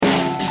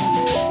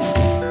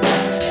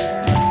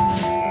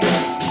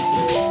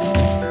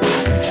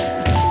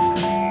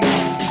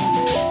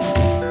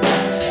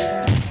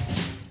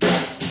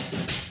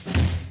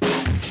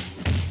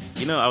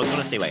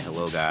say like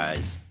hello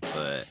guys,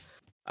 but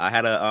I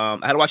had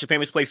to watch the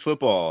Panthers play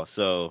football.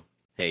 So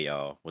hey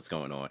y'all, what's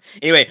going on?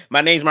 Anyway, my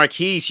name's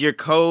Marquise, your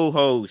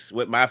co-host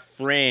with my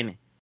friend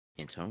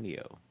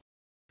Antonio.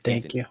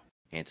 Thank you.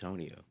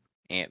 Antonio,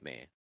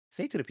 Ant-Man.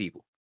 Say it to the people.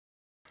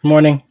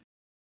 Morning.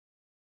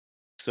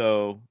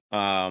 So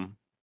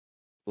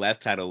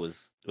last title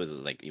was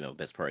like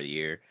best part of the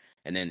year,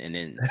 and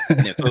then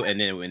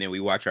we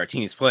watch our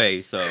teams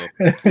play. So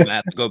we're gonna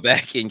have to go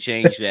back and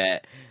change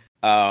that.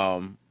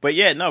 But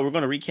yeah, no, we're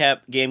gonna recap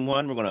game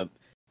one. We're gonna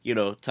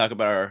talk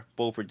about our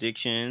bowl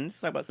predictions,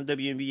 talk about some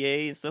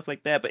WNBA and stuff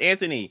like that. But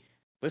Anthony,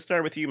 let's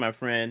start with you, my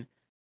friend.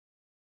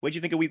 What'd you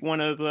think of week one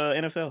of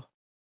NFL?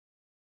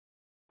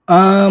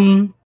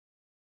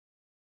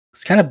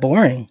 It's kind of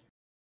boring.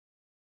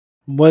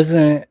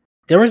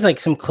 There was like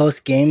some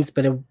close games,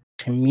 but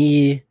to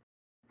me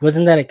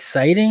wasn't that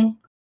exciting.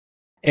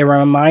 It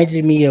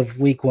reminded me of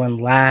week one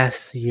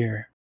last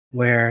year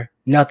where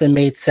nothing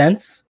made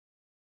sense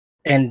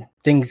and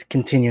things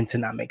continued to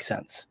not make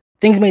sense.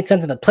 Things made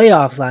sense in the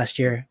playoffs last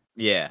year.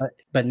 Yeah.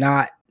 But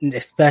not,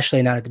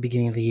 especially not at the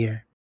beginning of the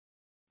year.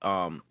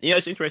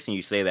 It's interesting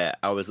you say that.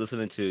 I was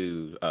listening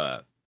to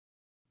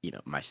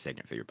my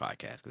second favorite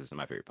podcast because it's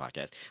my favorite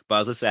podcast. But I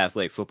was listening to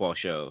Athletic Football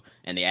Show,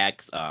 and they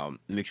asked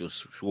Mitchell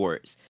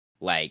Schwartz,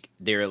 like,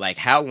 they're like,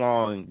 how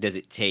long does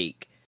it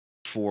take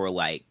for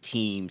like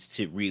teams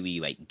to really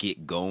like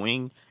get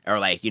going or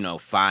like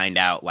find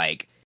out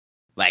like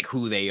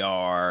who they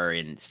are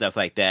and stuff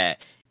like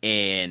that?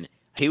 And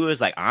he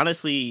was like,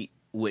 honestly,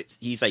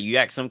 he's like, you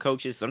ask some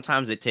coaches,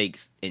 sometimes it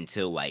takes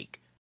until like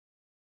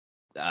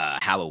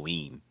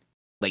Halloween.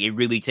 Like it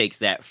really takes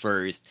that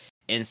first,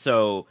 and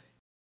so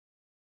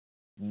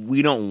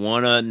we don't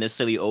want to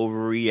necessarily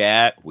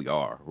overreact.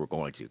 We're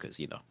going to, because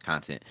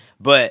content.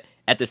 But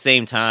at the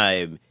same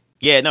time,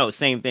 yeah, no,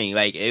 same thing.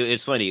 Like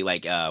it's funny.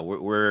 Like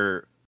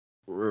we're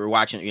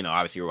watching.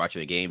 Obviously we're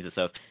watching the games and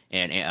stuff.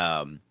 And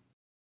Ant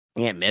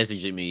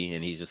messaging me,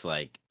 and he's just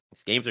like,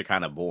 "These games are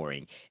kind of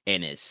boring."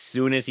 And as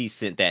soon as he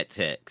sent that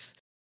text,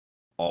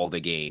 all the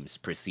games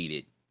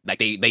proceeded. Like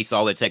they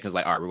saw the text and was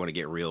like, "All right, we're gonna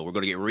get real. We're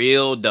gonna get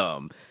real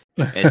dumb."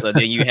 And so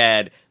then you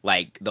had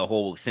like the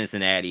whole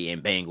Cincinnati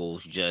and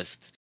Bengals.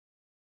 Just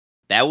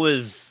that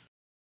was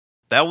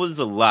a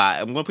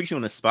lot. I'm gonna put you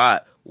on the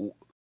spot.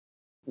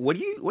 What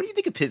do you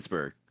think of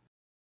Pittsburgh?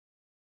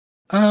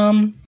 I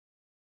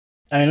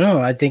don't know.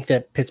 I think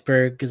that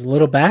Pittsburgh is a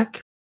little back.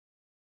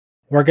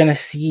 We're gonna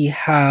see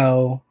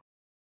how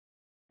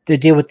they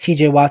deal with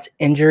TJ Watt's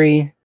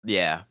injury.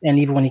 Yeah, and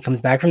even when he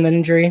comes back from that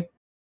injury,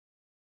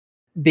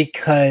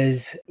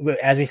 because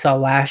as we saw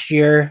last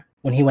year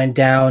when he went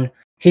down,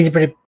 he's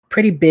a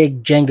pretty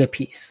big Jenga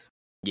piece.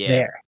 Yeah,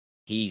 there.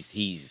 He's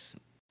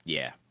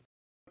yeah.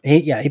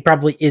 He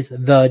probably is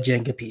the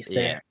Jenga piece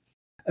there.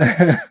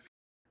 Yeah.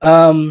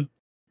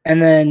 And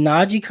then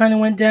Najee kind of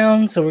went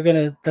down, so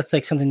that's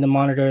like something to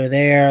monitor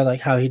there, like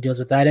how he deals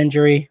with that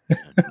injury.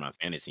 My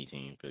fantasy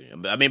team,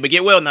 but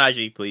get well,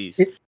 Najee, please.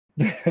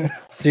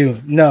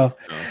 Soon, no.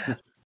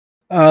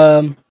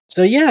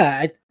 So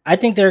yeah, I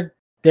think they're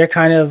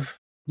kind of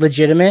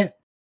legitimate.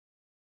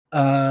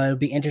 It'll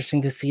be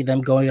interesting to see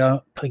them going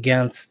up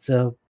against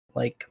the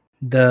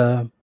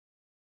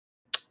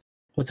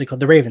what's it called,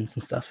 the Ravens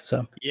and stuff.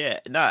 So yeah,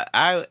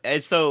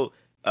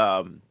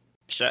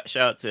 shout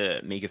out to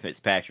Minka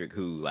Fitzpatrick,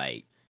 who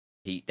like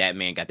that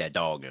man got that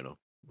dog in him.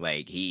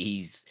 Like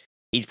he's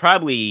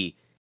probably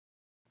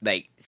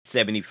like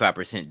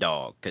 75%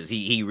 dog, because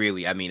he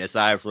really, I mean,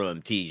 aside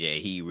from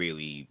TJ,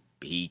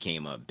 he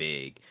came up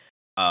big.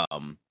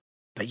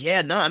 But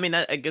yeah, no, I mean,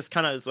 I guess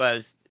kind of as what I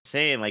was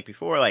saying like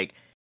before, like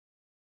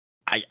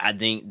I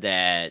think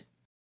that,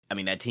 I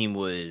mean, that team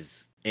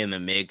was in the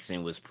mix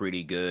and was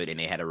pretty good, and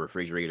they had a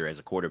refrigerator as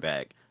a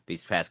quarterback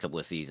these past couple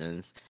of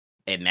seasons,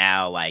 and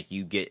now like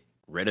you get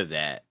rid of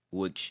that,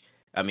 which,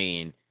 I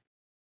mean,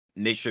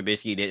 Mitch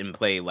Trubisky didn't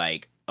play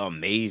like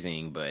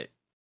amazing, but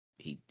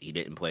he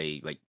didn't play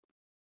like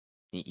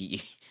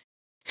he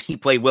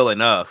played well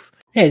enough.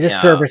 Yeah, he's a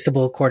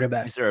serviceable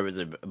quarterback.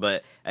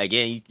 But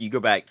again, you go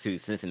back to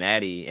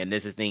Cincinnati, and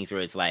this is things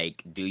where it's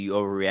like, do you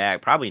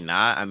overreact? Probably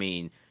not. I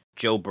mean,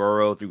 Joe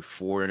Burrow threw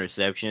 4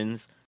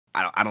 interceptions.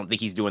 I don't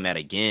think he's doing that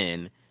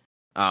again.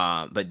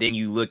 But then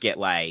you look at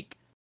like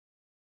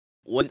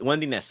one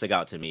thing that stuck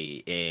out to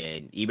me,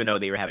 and even though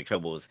they were having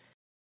troubles,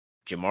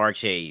 Jamar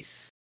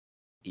Chase,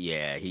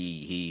 yeah,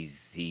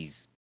 he's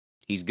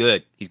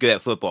good. He's good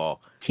at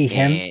football.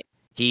 Him.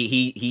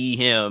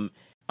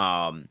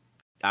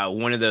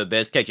 One of the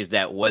best catches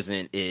that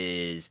wasn't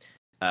is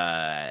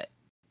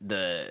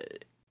the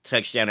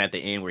touchdown at the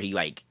end where he,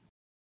 like,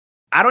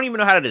 I don't even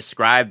know how to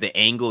describe the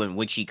angle in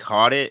which he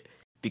caught it,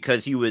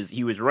 because he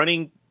was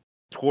running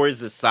towards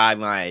the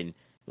sideline,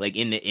 like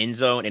in the end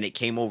zone, and it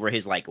came over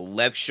his like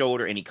left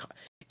shoulder, and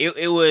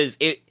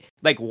it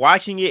like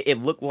watching it, it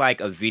looked like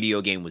a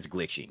video game was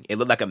glitching. It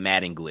looked like a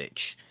Madden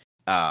glitch.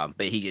 But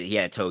he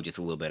had toe just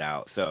a little bit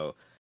out. So,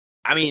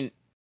 I mean,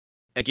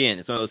 again,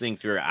 it's one of those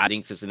things where I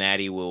think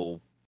Cincinnati will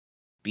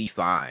be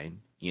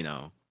fine,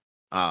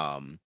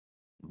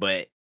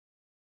 But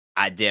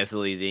I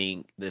definitely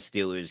think the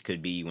Steelers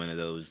could be one of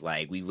those.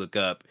 Like we look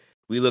at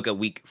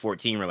week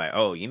 14, we're like,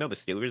 oh, the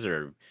Steelers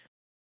are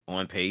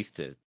on pace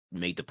to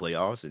make the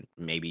playoffs and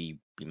maybe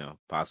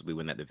possibly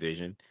win that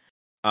division.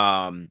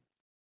 Um,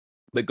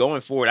 but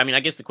going forward, I mean, I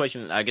guess I got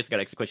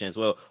to ask the question as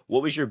well.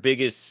 What was your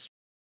biggest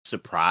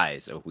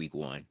surprise of week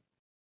 1?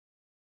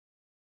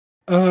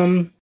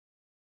 Um,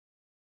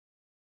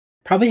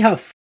 probably how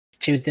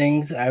two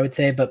things I would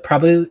say, but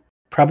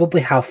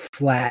probably how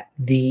flat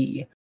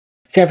the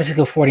San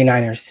Francisco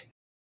 49ers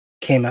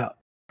came out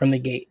from the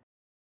gate.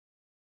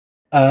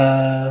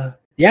 Yeah,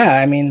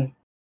 I mean,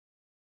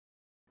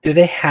 do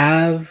they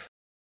have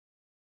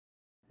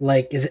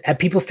have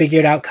people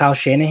figured out Kyle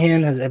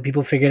Shanahan? Have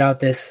people figured out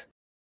this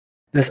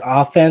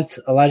offense?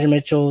 Elijah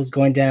Mitchell is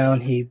going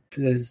down. He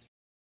is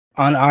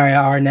on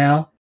IR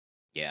now.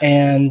 Yeah.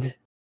 And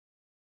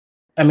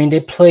I mean, they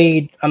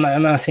played. I'm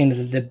not saying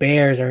that the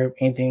Bears are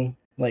anything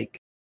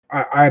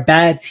are a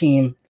bad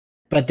team,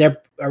 but they're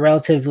a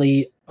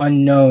relatively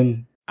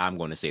unknown. I'm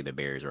going to say the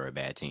Bears are a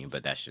bad team,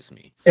 but that's just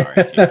me. Sorry,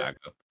 Chicago.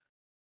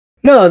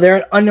 No, they're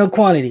an unknown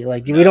quantity.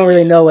 We don't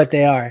really know what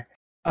they are.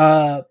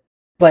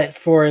 But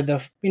for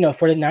the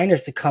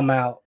Niners to come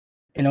out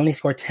and only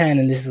score 10,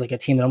 and this is like a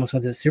team that almost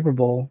went to the Super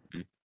Bowl,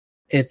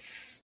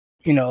 it's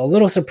a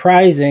little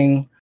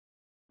surprising.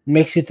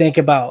 Makes you think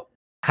about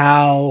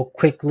how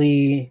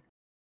quickly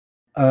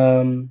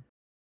Trey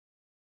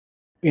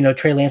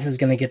Lance is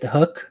going to get the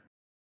hook.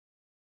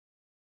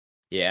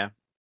 Yeah.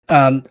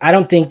 I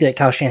don't think that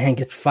Kyle Shanahan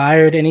gets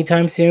fired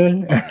anytime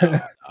soon.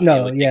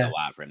 No, it would take a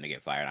lot for him to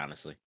get fired,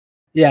 honestly.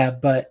 Yeah,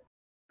 but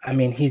I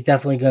mean, he's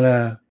definitely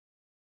gonna.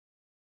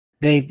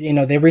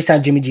 They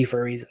re-signed Jimmy G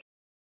for a reason.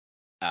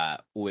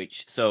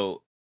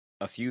 So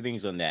a few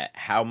things on that.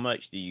 How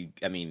much do you?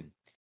 I mean,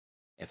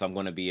 if I'm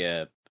going to be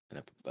a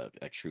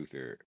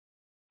truther,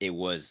 it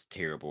was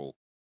terrible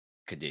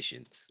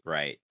conditions,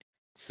 right?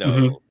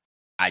 So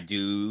I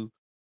do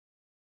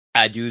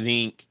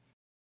think,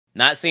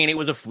 not saying it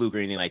was a fluke or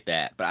anything like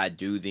that, but I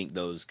do think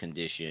those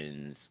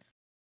conditions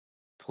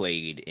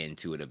played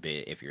into it a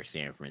bit if you're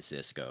San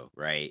Francisco,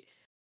 right?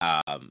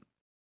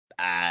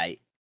 I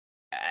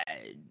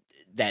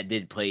that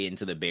did play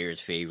into the Bears'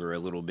 favor a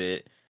little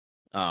bit.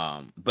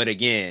 But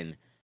again,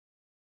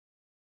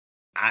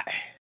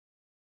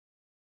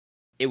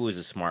 it was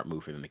a smart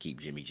move for them to keep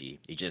Jimmy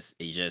G. It just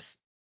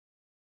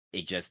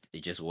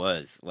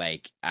was.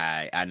 Like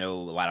I know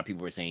a lot of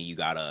people were saying you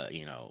gotta,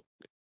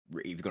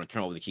 if you're gonna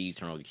turn over the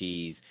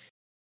keys.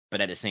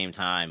 But at the same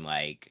time,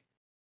 like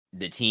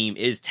the team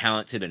is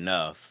talented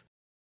enough,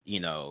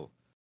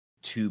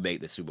 to make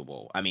the Super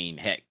Bowl. I mean,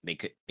 heck, they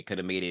could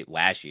have made it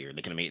last year.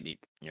 They could have made it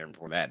the year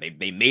before that.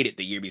 They made it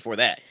the year before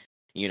that.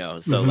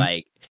 So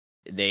like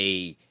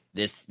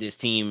this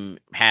team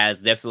has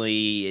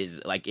definitely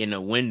is like in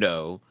a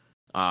window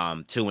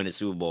to win the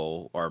Super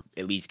Bowl or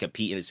at least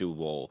compete in the Super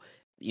Bowl.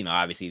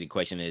 Obviously the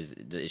question is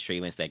Trey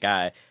Lance that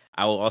guy?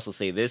 I will also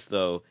say this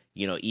though,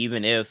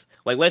 even if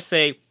like let's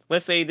say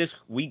this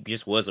week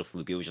just was a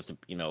fluke, it was just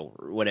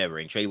whatever,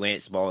 and Trey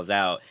Lance balls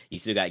out, you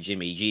still got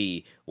Jimmy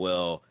G.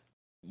 Well,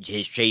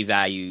 his trade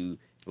value,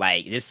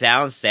 like this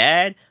sounds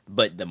sad,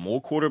 but the more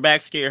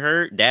quarterbacks get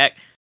hurt, Dak,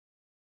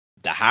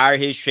 the higher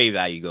his trade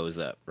value goes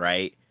up,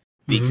 right?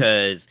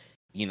 Because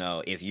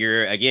if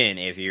you're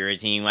a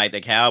team like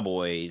the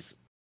Cowboys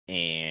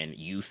and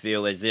you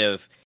feel as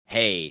if,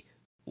 hey,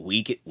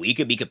 we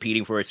could be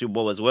competing for a Super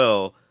Bowl as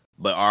well,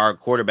 but our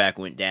quarterback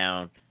went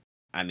down.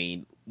 I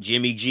mean,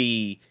 Jimmy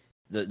G,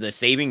 the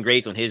saving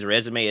grace on his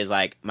resume is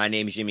like, my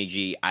name is Jimmy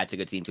G. I took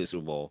a team to a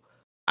Super Bowl.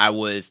 I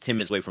was 10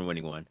 minutes away from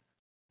winning one.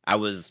 I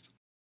was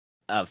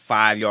a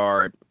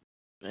 5-yard,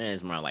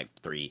 it's more like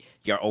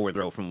 3-yard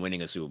overthrow from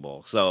winning a Super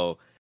Bowl. So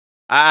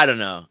I don't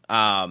know.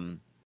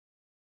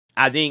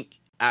 I think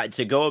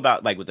to go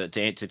about like to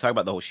talk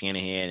about the whole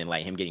Shanahan and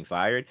like him getting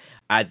fired,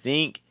 I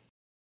think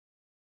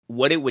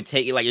what it would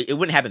take, like it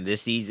wouldn't happen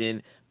this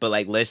season, but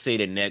like let's say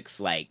the next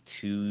like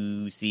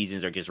 2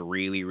 seasons are just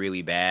really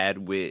really bad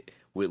with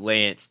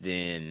Lance,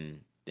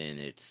 then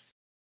it's,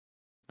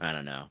 I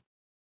don't know.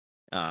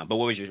 But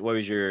what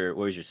was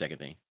your second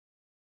thing?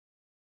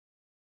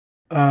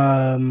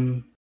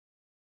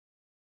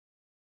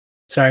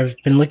 Sorry, I've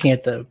been looking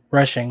at the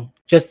rushing.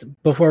 Just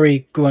before we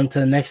go into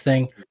the next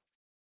thing,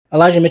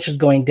 Elijah Mitchell's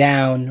going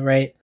down,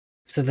 right?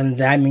 So then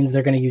that means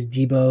they're going to use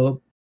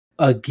Debo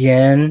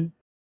again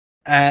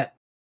at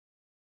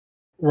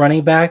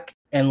running back.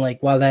 And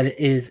like, while that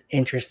is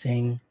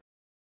interesting,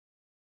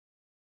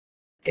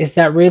 is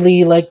that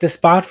really like the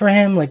spot for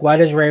him? Like, why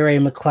does Ray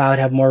McLeod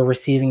have more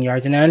receiving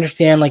yards? And I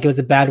understand like it was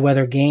a bad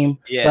weather game,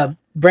 but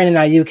Brandon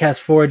Ayuk has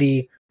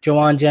 40.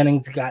 Jawan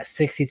Jennings got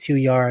 62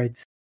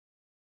 yards.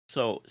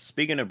 So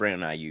speaking of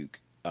Brandon Ayuk,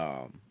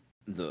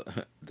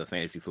 the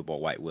fantasy football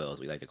white whale, as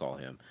we like to call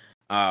him,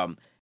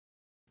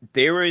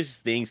 there was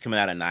things coming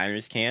out of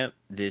Niners camp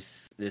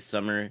this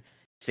summer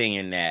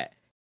saying that,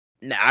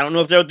 now, I don't know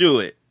if they'll do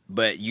it,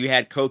 but you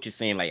had coaches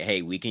saying like,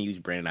 hey, we can use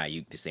Brandon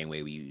Ayuk the same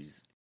way we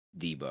use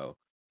Debo,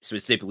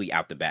 specifically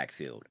out the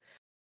backfield.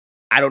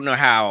 I don't know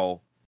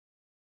how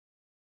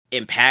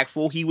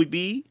impactful he would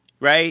be,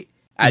 right?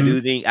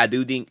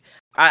 Mm-hmm.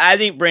 I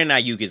think Brandon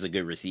Ayuk is a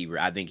good receiver.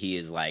 I think he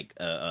is like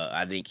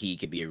I think he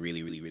could be a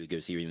really, really, really good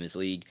receiver in this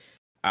league.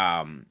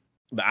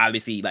 But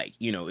obviously, like,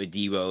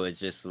 Debo is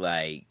just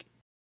like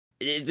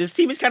this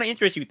team is kind of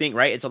interesting. You think,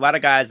 right? It's a lot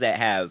of guys that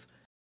have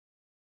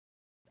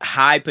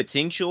high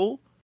potential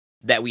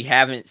that we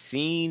haven't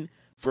seen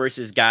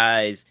versus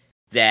guys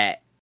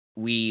that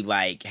we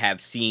like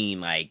have seen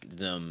like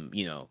them,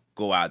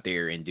 go out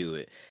there and do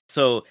it.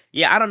 So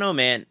yeah, I don't know,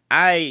 man.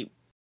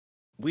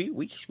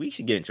 We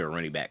should get into a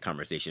running back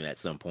conversation at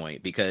some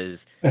point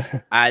because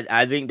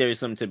I think there's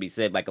something to be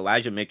said. Like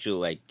Elijah Mitchell,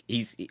 like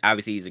he's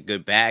a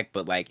good back,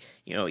 but like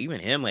even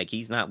him, like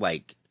he's not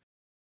like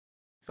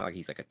it's not like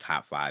he's like a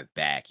top 5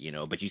 back,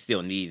 but you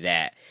still need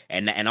that.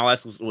 And all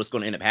that's what's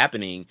going to end up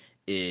happening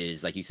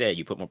is, like you said,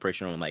 you put more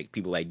pressure on like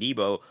people like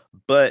Debo,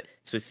 but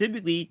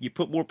specifically you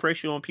put more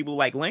pressure on people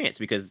like Lance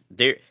because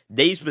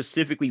they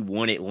specifically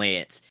wanted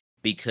Lance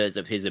because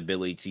of his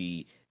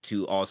ability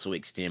to also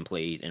extend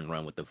plays and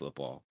run with the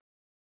football,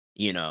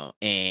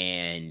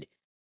 and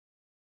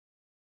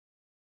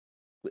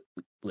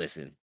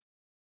listen,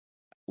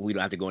 we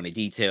don't have to go into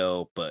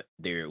detail, but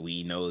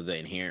we know the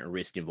inherent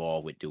risk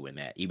involved with doing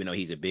that, even though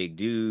he's a big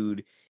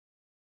dude.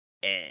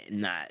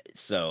 And not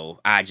so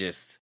I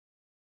just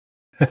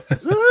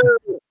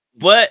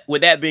but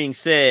with that being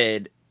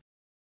said,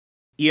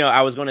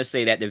 I was gonna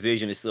say that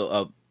division is still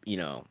up,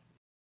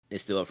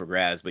 it's still up for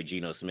grabs, but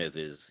Geno Smith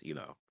is,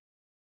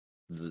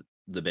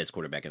 the best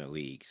quarterback in the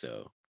league.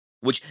 So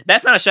which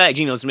that's not a shot at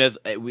Geno Smith.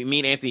 Me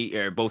and Anthony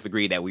are both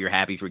agreed that we were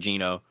happy for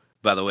Geno,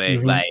 by the way.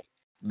 Mm-hmm.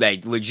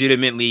 Like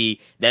legitimately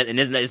that, and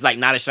it's like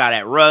not a shot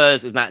at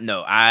Russ. It's not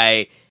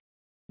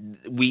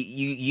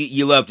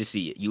you love to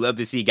see it. You love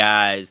to see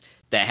guys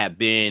that have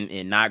been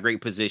in not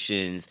great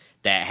positions,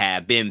 that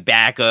have been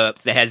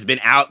backups, that has been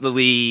out the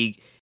league,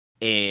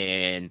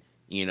 and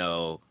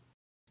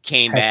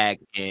came Had back,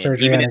 and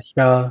surgery on his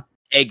jaw.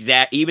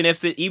 even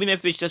if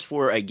it's just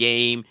for a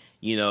game,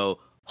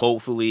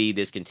 hopefully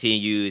this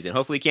continues, and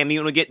hopefully Cam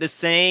Newton will get the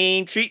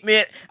same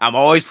treatment. I'm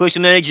always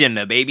pushing the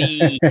agenda,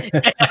 baby.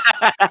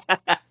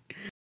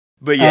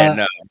 But yeah,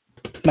 no.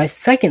 My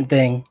second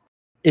thing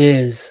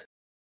is,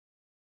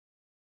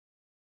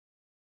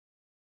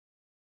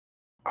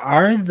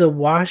 are the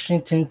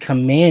Washington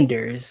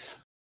Commanders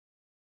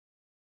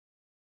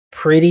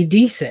pretty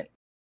decent?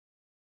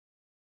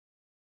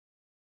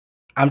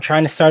 I'm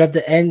trying to start up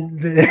the end.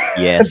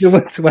 Yes.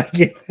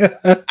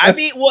 I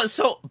mean,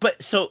 well, but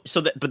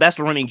that's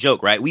the running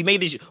joke, right? We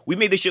made this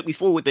shit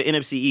before with the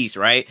NFC East,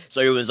 right?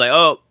 So everyone's like,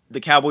 oh,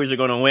 the Cowboys are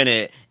going to win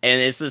it,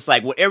 and it's just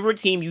like whatever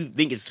team you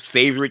think is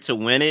favorite to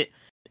win it,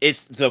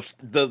 it's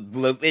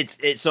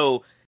it's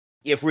so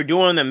if we're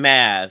doing the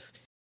math,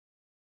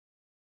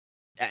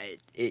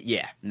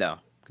 no,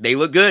 they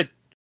look good,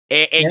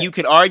 and you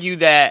could argue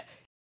that.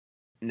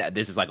 Now,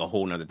 this is like a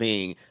whole nother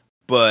thing,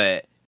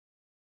 but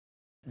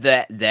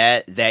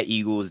that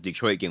Eagles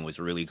Detroit game was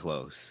really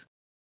close.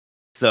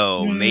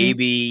 So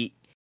maybe,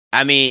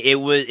 I mean,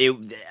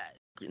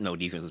 no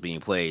defense was being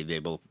played. They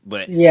both,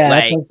 but yeah,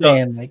 like, that's what I'm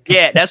saying. Like,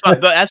 yeah, that's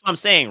what I'm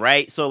saying,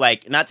 right? So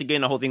like, not to get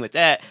in the whole thing with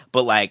that,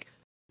 but like,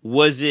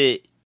 was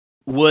it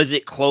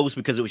close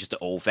because it was just an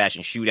old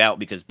fashioned shootout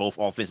because both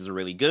offenses are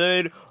really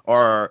good,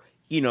 or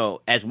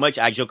as much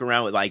I joke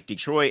around with like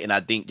Detroit, and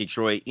I think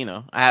Detroit,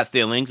 I have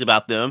feelings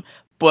about them,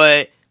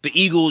 but the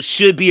Eagles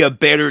should be a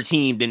better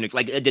team than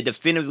like a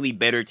definitively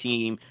better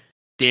team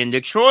than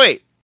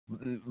Detroit.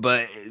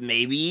 But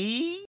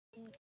maybe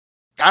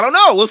I don't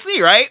know. We'll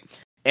see, right?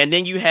 And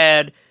then you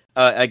had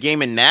a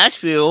game in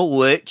Nashville,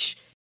 which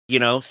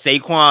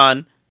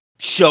Saquon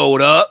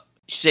showed up.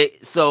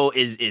 So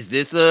is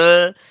this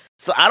a?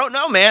 So I don't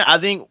know, man. I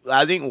think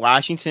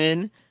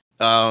Washington,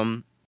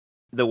 the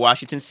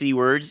Washington C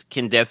words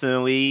can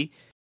definitely.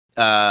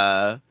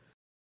 We'll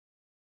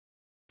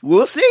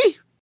see.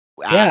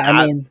 Yeah,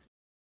 I mean,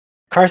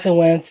 Carson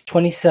Wentz,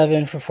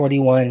 27 for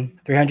 41,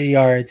 300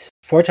 yards,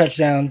 4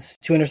 touchdowns,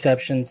 2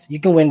 interceptions. You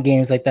can win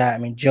games like that. I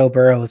mean, Joe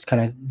Burrow was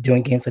kind of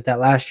doing games like that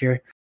last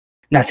year.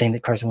 Not saying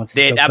that Carson Wentz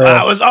is Joe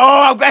Burrow.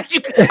 I'm glad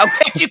you.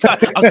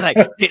 I was like,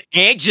 did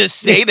Ant just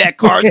say that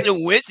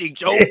Carson Wentz and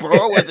Joe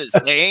Burrow were the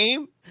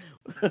same?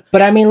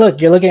 But I mean, look,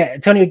 you're looking at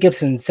Antonio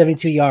Gibson,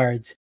 72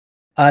 yards.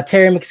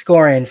 Terry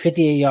McScorin,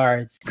 58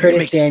 yards.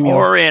 Curtis Samuel.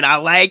 I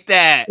like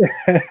that.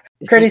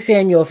 Curtis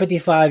Samuel,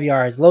 55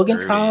 yards. Logan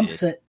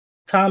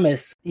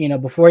Thomas,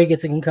 before he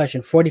gets a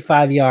concussion,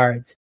 45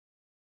 yards.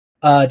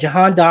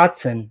 Jahan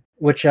Dotson,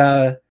 which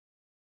I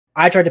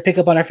tried to pick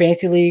up on our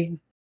fantasy league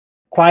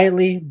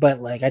quietly, but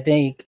like I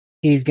think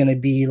he's gonna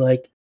be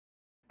like,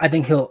 I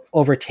think he'll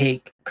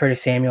overtake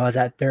Curtis Samuel as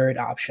that third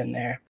option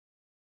there.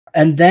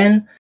 And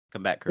then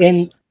come back,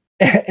 Curtis.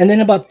 And then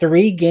about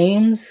 3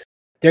 games,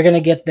 they're gonna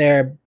get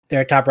their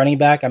top running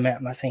back. I'm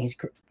not saying he's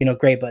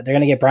great, but they're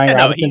gonna get Brian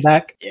Robinson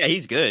back. Yeah,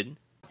 he's good.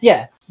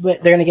 Yeah,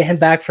 but they're gonna get him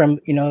back from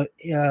he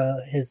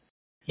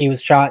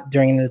was shot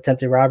during an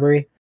attempted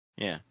robbery.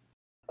 Yeah.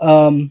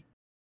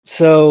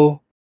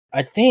 So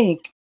I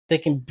think they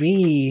can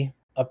be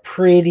a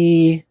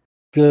pretty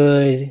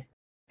good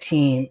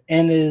team,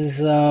 and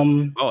is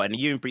Oh, and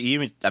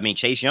I mean,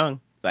 Chase Young.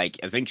 Like,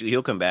 eventually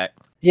he'll come back.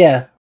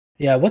 yeah.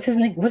 What's his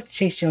nick? What's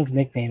Chase Young's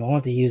nickname? I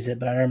want to use it,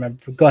 but I don't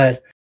remember. Go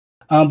ahead.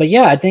 But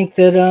yeah, I think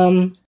that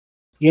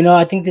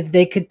I think that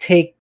they could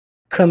take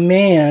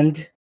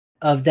command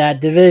of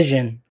that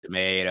division.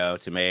 Tomato.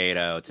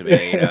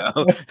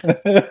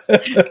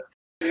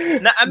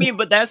 No, I mean,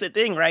 but that's the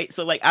thing, right?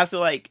 So, like, I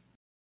feel like,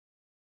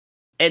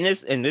 and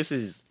this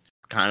is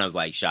kind of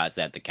like shots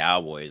at the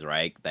Cowboys,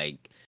 right?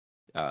 Like,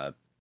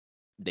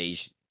 they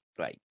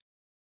like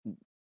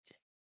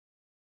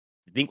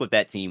think what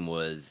that team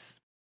was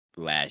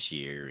last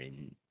year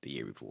and the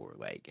year before.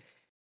 Like,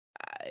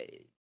 I,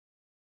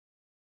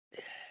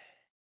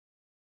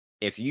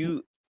 if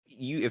you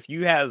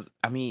have,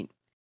 I mean,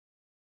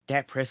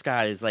 Dak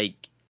Prescott is like,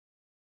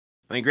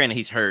 I mean, granted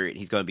he's hurt,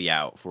 he's going to be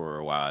out for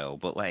a while,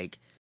 but like,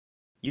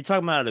 you're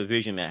talking about a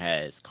division that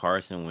has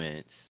Carson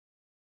Wentz,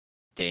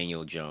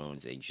 Daniel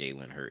Jones, and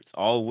Jalen Hurts,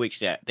 all of which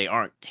that they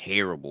aren't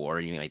terrible or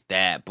anything like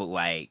that, but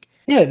like,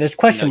 yeah, there's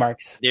question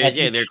marks.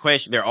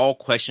 They're all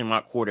question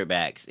mark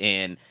quarterbacks,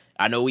 and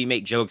I know we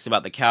make jokes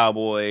about the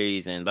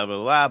Cowboys and blah blah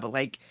blah, but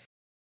like,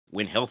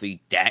 when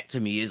healthy, Dak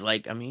to me is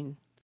like, I mean,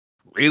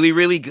 really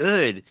really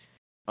good.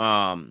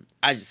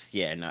 I just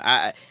and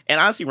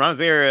honestly, Ron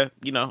Rivera,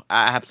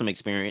 I have some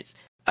experience.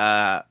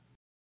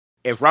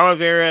 If Ron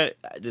Rivera,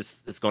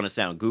 it's going to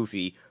sound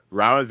goofy,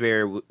 Ron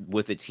Rivera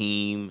with a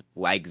team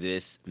like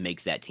this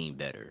makes that team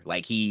better.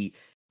 Like when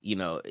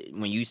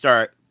you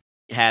start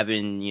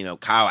having,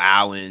 Kyle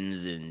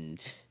Allens and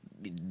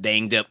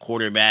banged up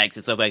quarterbacks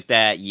and stuff like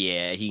that,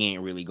 yeah, he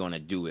ain't really going to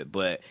do it.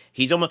 But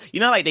he's almost,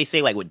 like they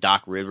say, like with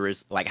Doc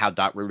Rivers, like how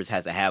Doc Rivers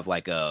has to have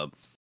like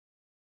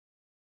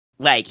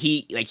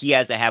he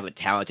has to have a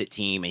talented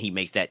team and he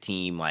makes that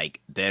team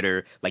like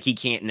better. Like he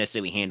can't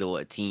necessarily handle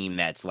a team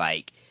that's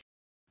like,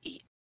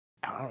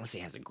 I don't want to say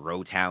has a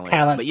grow talent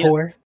but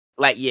poor.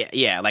 Like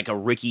like a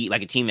rookie,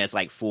 like a team that's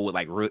like full with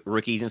like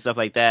rookies and stuff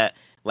like that.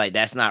 Like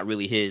that's not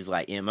really his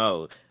like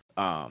MO.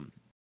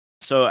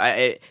 So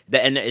and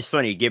it's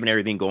funny, given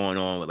everything going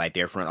on with like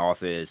their front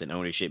office and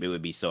ownership, it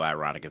would be so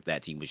ironic if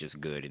that team was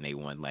just good and they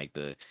won like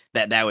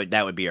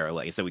that would be our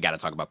like. So we got to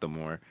talk about them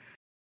more.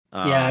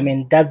 Yeah, I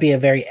mean that'd be a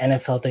very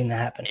NFL thing to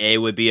happen. It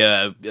would be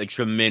a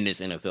tremendous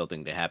NFL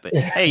thing to happen.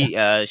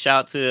 Hey,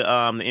 shout out to the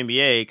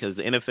NBA because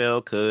the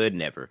NFL could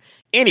never.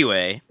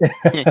 Anyway,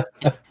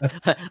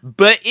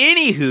 but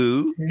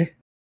anywho,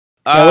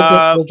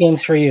 what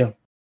games for you?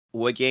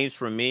 What games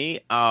for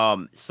me?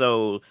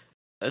 So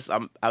I was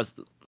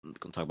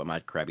gonna talk about my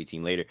crappy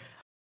team later.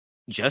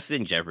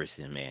 Justin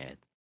Jefferson, man,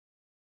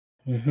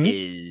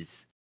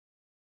 is.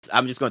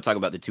 I'm just going to talk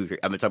about the two.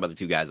 I'm going to talk about the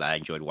two guys I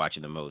enjoyed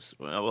watching the most.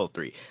 Well,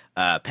 three.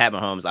 Pat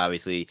Mahomes,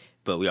 obviously,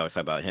 but we always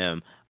talk about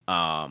him.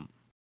 But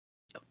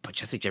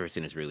Justin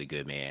Jefferson is really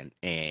good, man.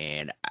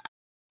 And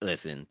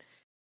listen,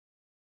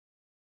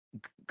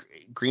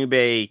 Green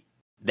Bay,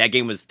 that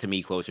game was to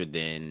me closer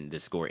than the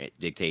score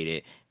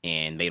dictated,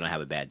 and they don't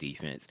have a bad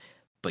defense.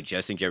 But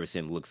Justin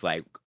Jefferson looks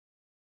like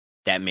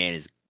that man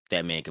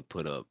could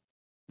put up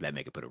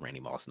Randy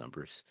Moss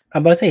numbers.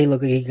 I'm about to say he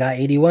looked like he got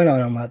 81 on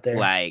him out there.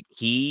 Like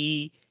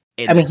he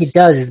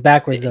does. It's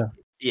backwards though.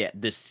 Yeah,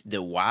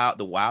 the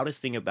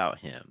wildest thing about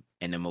him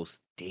and the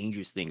most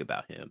dangerous thing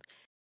about him,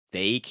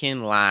 they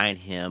can line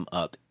him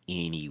up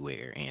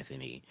anywhere,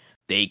 Anthony.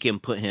 They can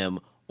put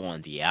him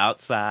on the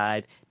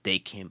outside. They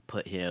can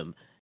put him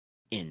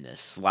in the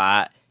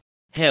slot.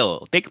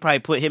 Hell, they could probably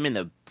put him in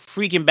the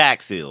freaking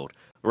backfield,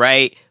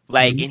 right?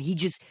 Like, and he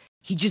just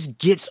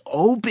gets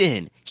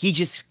open. He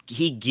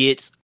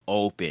gets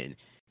open.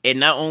 And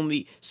not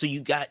only, so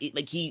you got,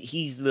 like, he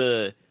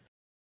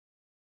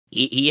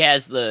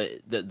has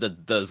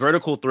the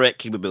vertical threat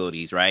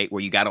capabilities, right?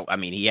 Where you got to, I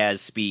mean, he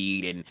has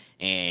speed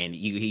and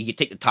he can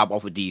take the top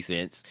off of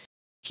defense.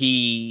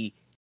 He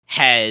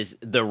has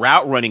the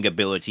route running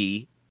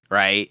ability,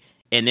 right?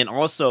 And then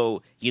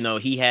also,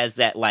 he has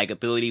that like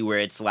ability where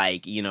it's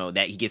like,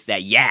 that he gets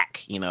that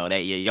yak,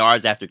 that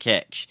yards after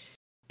catch.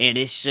 And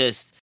it's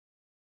just,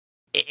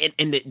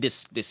 and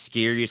the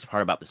scariest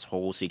part about this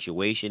whole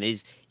situation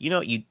is, you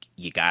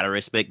gotta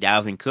respect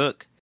Dalvin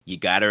Cook. You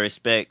gotta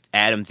respect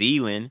Adam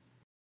Thielen.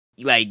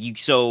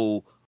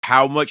 So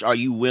how much are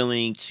you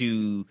willing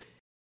to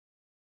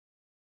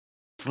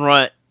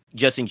front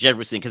Justin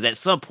Jefferson? Because at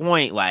some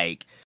point,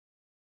 like,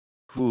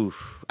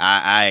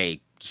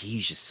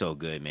 he's just so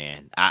good,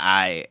 man.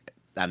 I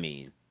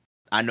mean,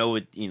 I know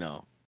it. I'm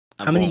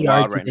how many going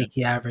yards wild do you think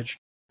he averaged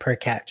per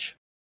catch?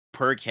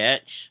 Per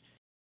catch,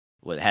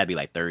 well, it had to be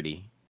like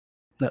 30.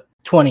 No,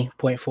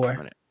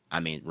 20.4. I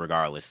mean,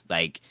 regardless,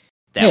 like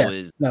that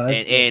was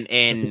and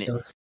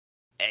ridiculous.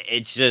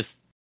 It's just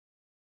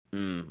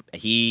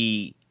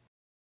he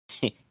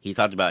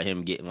talked about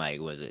him getting like,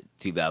 was it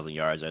 2,000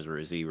 yards as a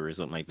receiver or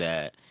something like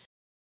that,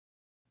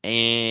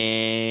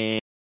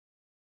 and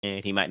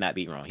he might not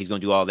be wrong. He's gonna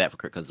do all that for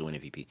Kirk Cousins to win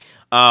MVP.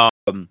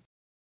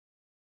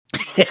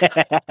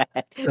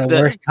 The the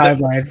worst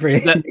timeline for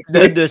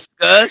the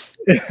disgust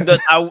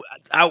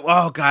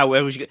oh god,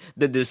 where was you?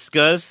 The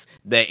disgust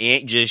that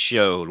Ant just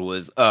showed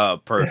was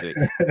perfect.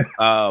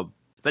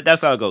 But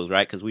that's how it goes,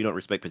 right? Because we don't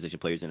respect position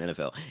players in the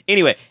NFL.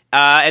 Anyway,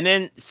 and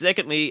then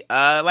secondly,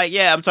 like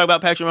yeah, I'm talking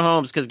about Patrick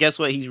Mahomes because guess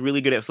what? He's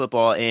really good at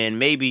football, and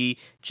maybe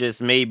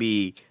just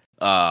maybe,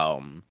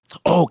 oh,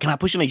 can I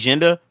push an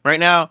agenda right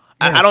now?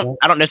 Yeah, I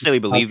don't necessarily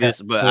believe okay,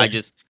 this, but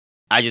sure.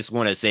 I just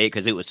want to say it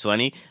because it was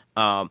funny.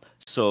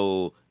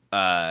 So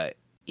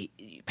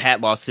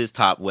Pat lost his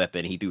top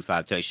weapon. He threw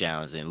 5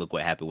 touchdowns, and look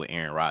what happened with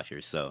Aaron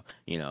Rodgers. So,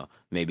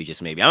 maybe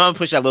just maybe. I'm going to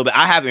push that a little bit.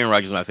 I have Aaron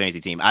Rodgers on my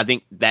fantasy team. I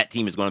think that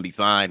team is going to be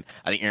fine.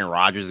 I think Aaron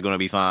Rodgers is going to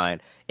be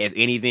fine. If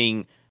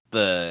anything,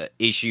 the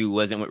issue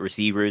wasn't with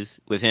receivers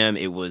with him.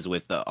 It was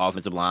with the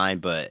offensive line,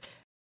 but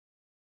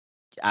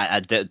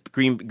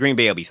Green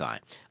Bay will be fine.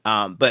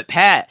 But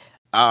Pat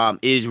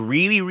is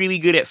really, really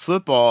good at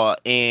football,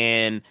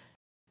 and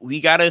we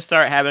got to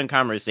start having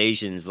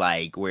conversations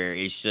like where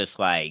it's just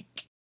like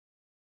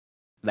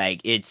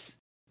it's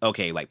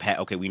okay, like Pat.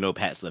 Okay, we know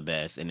Pat's the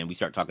best, and then we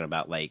start talking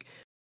about like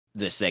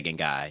the second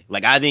guy.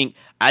 Like I think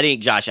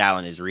Josh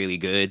Allen is really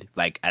good.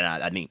 Like, and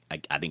I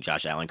think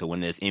Josh Allen could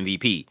win this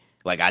MVP.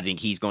 Like I think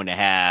he's going to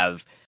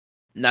have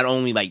not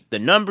only like the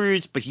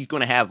numbers, but he's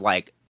going to have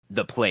like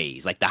the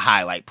plays, like the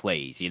highlight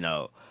plays. He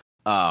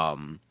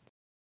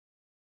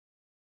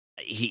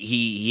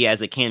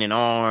has a cannon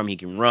arm. He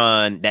can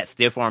run. That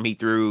stiff arm he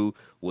threw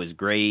was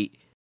great.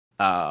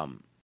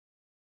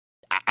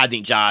 I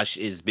think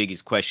Josh's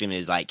biggest question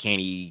is like, can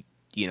he,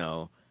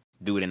 do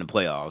it in the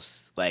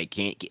playoffs? Like,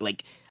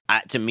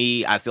 to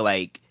me, I feel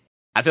like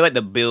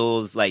the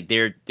Bills, like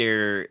they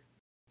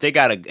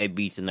got to at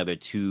least another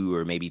 2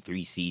 or maybe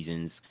 3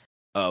 seasons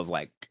of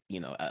like,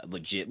 a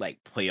legit like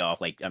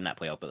playoff, like I'm not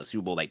playoff, but a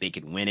Super Bowl, like they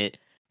could win it,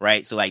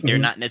 right? So like they're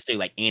not necessarily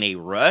like in a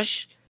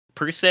rush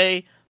per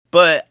se,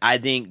 but I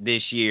think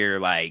this year,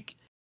 like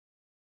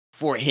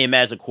for him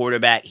as a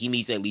quarterback, he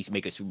needs to at least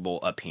make a Super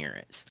Bowl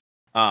appearance.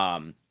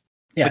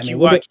 Yeah, but I mean, you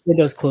watch,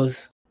 windows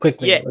close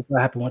quickly. yeah, Look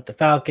what happened with the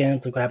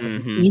Falcons. Look what happened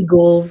with the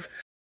Eagles.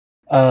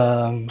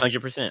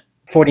 100%.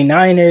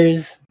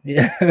 49ers.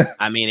 Yeah.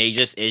 I mean,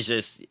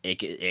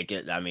 it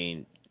could. I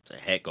mean,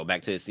 heck, go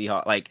back to the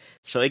Seahawks. Like,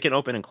 so it can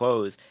open and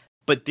close.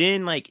 But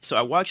then, like, so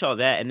I watch all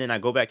that, and then I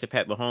go back to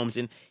Pat Mahomes,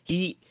 and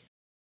he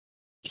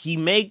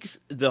makes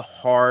the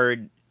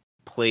hard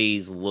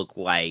plays look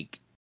like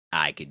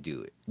I could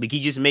do it. Like, he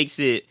just makes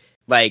it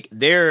like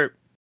their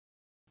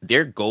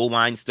goal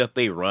line stuff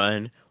they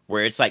run,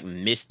 where it's like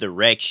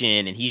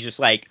misdirection, and he's just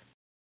like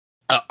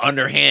an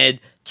underhand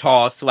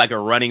toss to like a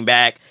running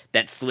back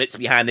that flips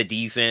behind the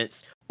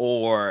defense,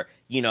 or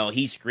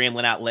he's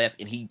scrambling out left,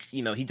 and he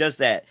does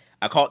that.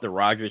 I call it the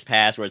Rodgers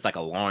pass, where it's like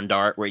a lawn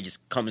dart, where he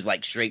just comes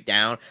like straight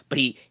down, but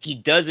he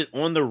does it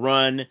on the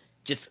run,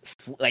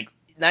 just like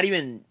not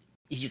even.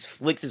 He just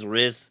flicks his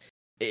wrist.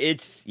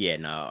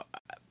 No.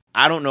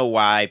 I don't know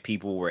why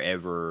people were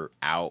ever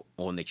out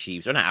on the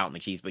Chiefs, or not out on the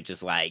Chiefs, but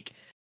just like,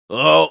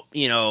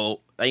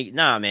 like,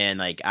 nah, man.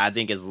 Like, I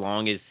think as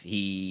long as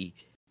he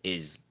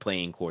is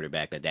playing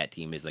quarterback, that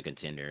team is a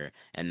contender.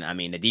 And I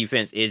mean, the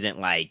defense isn't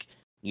like,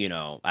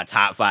 a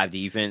top 5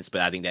 defense,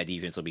 but I think that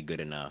defense will be good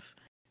enough.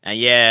 And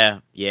yeah,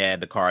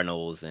 the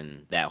Cardinals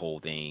and that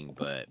whole thing,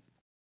 but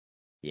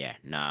yeah,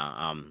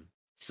 nah.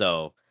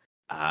 So,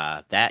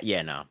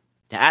 no.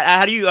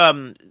 How do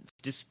you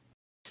just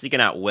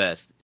sticking out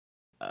west?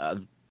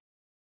 On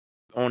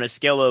a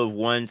scale of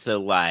 1 to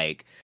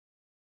like,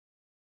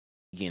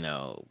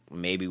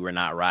 maybe we're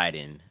not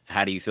riding.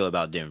 How do you feel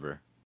about Denver?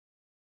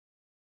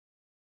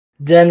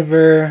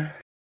 Denver.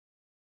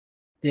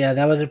 Yeah,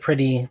 that was a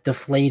pretty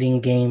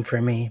deflating game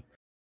for me.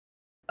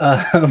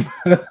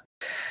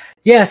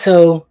 Yeah,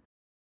 so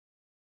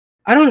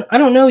I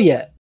don't know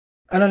yet.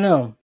 I don't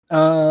know.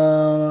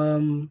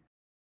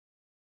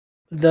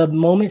 The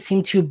moment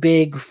seemed too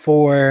big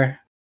for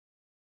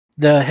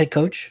the head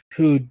coach,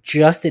 who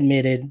just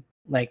admitted,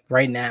 like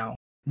right now,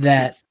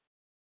 that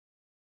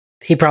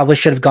he probably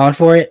should have gone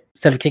for it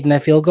instead of kicking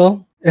that field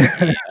goal.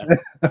 Yeah.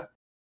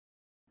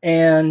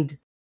 And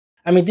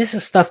I mean, this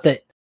is stuff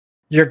that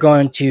you're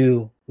going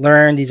to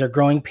learn. These are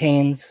growing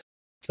pains,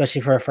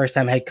 especially for a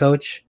first-time head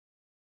coach.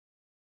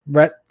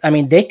 But I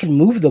mean, they could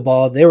move the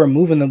ball. They were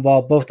moving the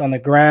ball both on the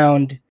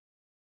ground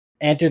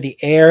and through the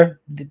air.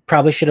 They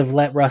probably should have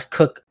let Russ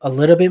cook a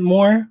little bit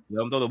more.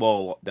 Don't throw the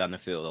ball down the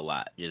field a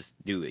lot. Just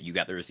do it. You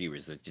got the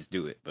receivers. So just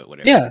do it. But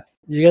whatever. Yeah,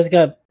 you guys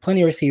got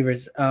plenty of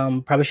receivers.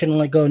 Probably shouldn't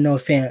let go Noah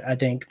Fant, I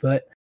think.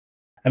 But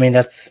I mean,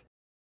 that's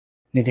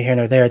neither here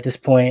nor there at this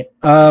point.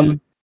 But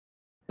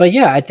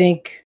yeah, I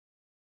think.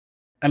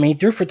 I mean, he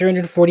threw for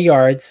 340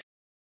 yards.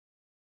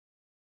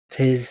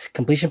 His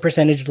completion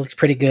percentage looks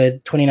pretty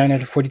good, 29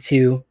 out of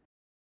 42.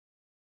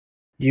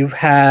 You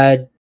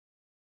had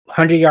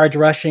 100 yards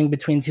rushing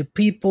between 2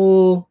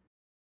 people,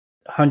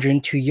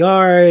 102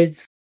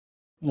 yards.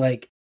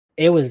 Like,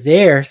 it was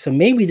there. So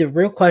maybe the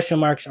real question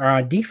marks are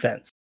on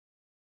defense.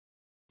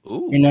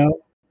 Ooh. You know?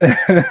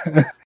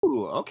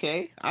 Ooh,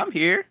 okay. I'm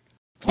here.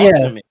 Talk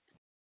to me.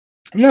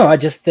 No, I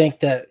just think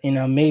that,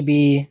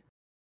 maybe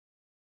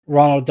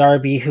Ronald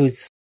Darby,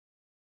 who's,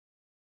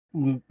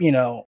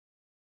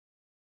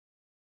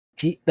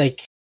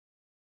 like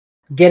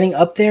getting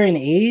up there in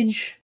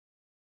age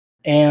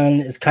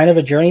and is kind of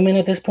a journeyman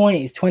at this point.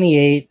 He's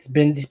 28.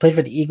 He's played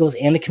for the Eagles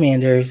and the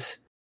Commanders.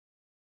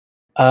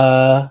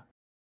 I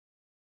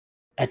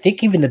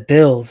think even the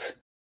Bills.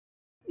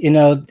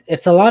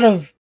 It's a lot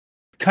of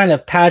kind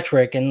of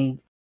Patrick, and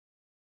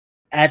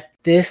at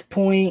this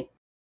point,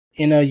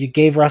 you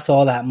gave Russell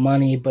all that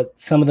money, but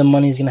some of the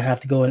money is going to have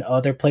to go in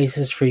other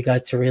places for you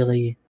guys to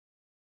really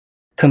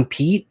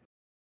compete.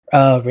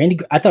 I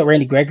thought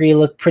Randy Gregory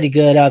looked pretty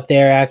good out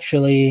there,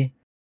 actually.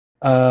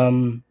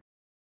 Kareem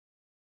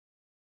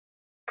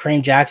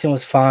Jackson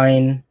was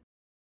fine,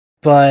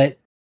 but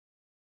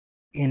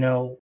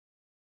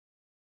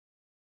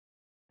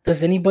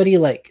does anybody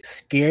like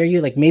scare you?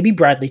 Like maybe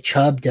Bradley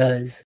Chubb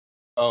does.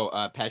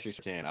 Oh, Patrick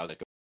Surtain. I was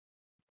like,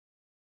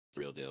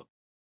 real deal.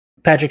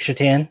 Patrick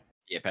Surtain.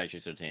 Yeah,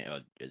 Patrick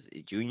Surtain. Is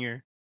it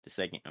junior? The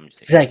second? I'm just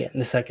the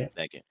second.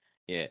 Second.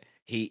 Yeah,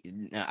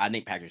 I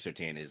think Patrick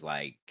Surtain is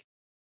like.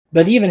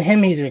 But even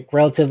him, he's like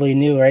relatively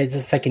new, right? It's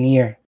his second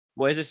year.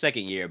 Well, it's his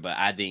second year, but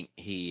I think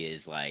he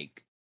is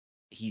like,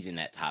 he's in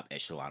that top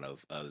echelon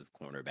of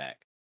cornerback.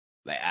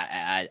 Like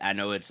I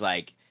know it's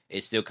like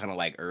it's still kind of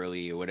like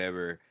early or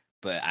whatever,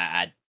 but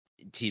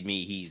to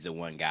me he's the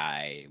one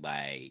guy,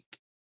 like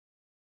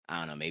I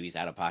don't know, maybe he's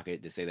out of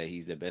pocket to say that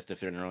he's the best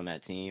defender on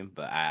that team,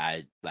 but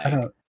I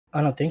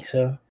don't think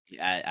so.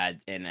 I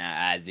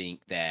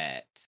think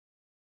that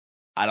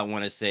I don't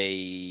want to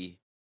say,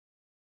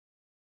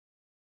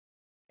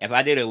 if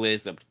I did a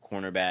list of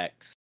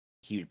cornerbacks,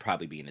 he would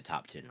probably be in the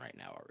top 10 right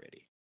now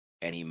already,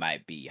 and he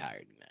might be higher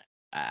than that.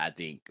 I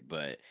think,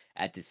 but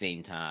at the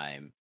same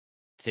time,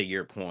 to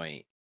your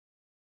point,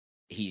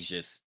 he's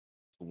just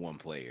one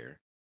player,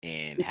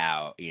 and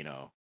how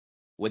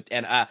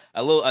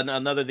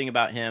another thing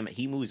about him,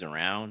 he moves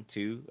around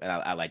too, and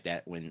I like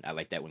that when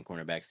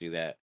cornerbacks do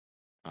that.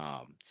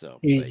 So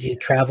he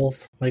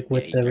travels like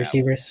with the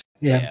receivers.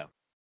 Yeah.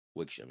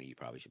 Which I mean, you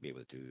probably should be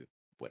able to do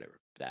whatever.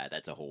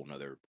 That's a whole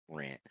nother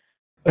rant.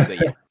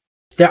 But yeah,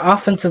 their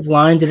offensive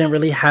line didn't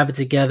really have it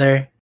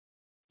together.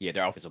 Yeah,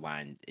 their offensive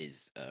line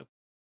is a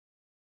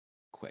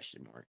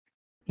question mark.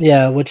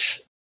 Yeah,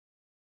 which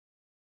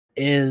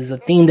is a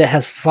theme that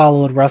has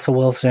followed Russell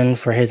Wilson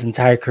for his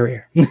entire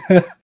career.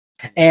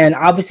 And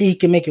obviously he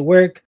can make it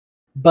work,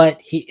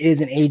 but he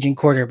is an aging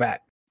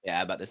quarterback. Yeah,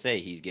 I'm about to say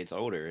he gets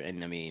older,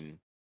 and I mean,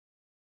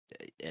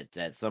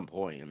 at some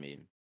point, I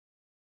mean,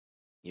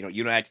 you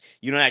don't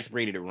ask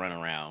Brady to run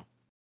around,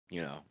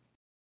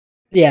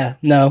 Yeah,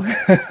 no.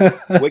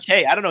 Which,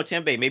 hey, I don't know,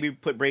 Tempe, maybe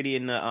put Brady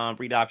in the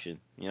breed option.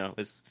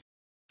 Let's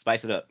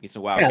spice it up. Get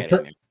some wildcat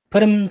in there.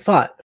 Put him in the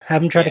slot.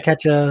 Have him try to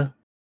catch a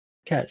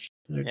catch.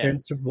 They're in the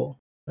Super Bowl.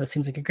 That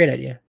seems like a great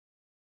idea.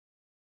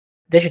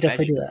 They should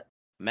definitely do that.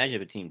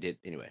 Imagine if a team did.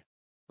 Anyway.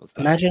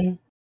 Imagine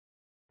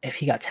if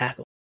he got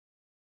tackled.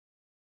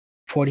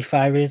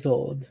 45 years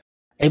old.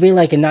 It'd be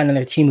like a Not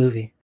Another Teen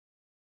movie.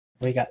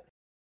 What you got?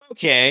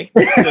 Okay.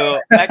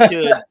 So back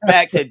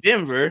to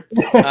Denver.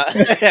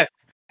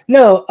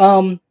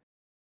 No,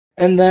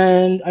 and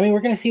then I mean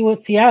we're gonna see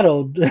what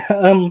Seattle.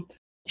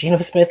 Geno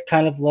Smith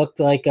kind of looked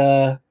like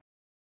above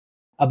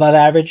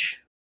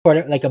average,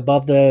 like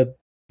above the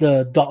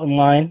Dalton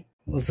line.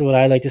 That's what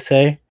I like to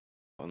say.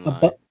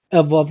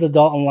 Above the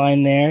Dalton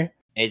line there.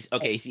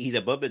 Okay, so he's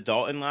above the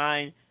Dalton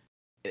line.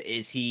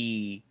 Is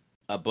he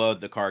above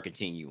the car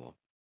continuum?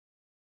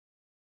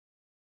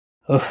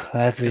 Oh,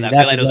 I feel like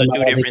those are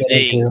two different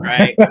things,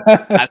 right?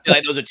 I feel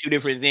like those are two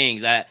different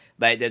things.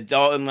 Like the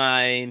Dalton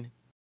line.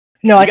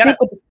 No, I think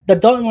the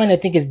Dalton line, I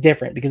think, is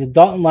different because the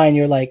Dalton line,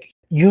 you're like,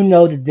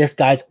 that this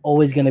guy's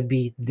always going to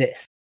be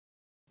this.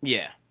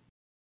 Yeah.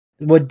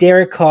 With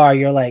Derek Carr,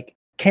 you're like,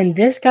 can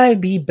this guy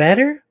be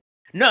better?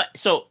 No,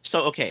 so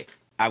okay.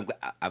 I'm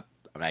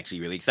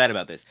actually really excited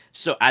about this.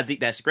 So I think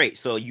that's great.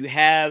 So you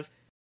have,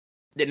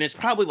 then there's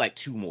probably like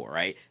two more,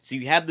 right? So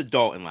you have the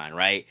Dalton line,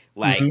 right?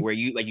 Like where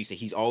you say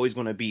he's always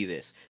going to be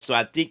this. So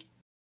I think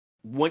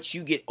once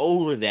you get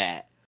over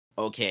that,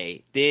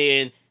 okay,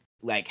 then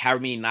like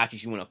however many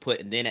notches you want to put,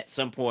 and then at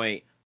some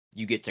point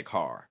you get to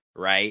Carr,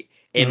 right?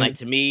 And like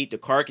to me, the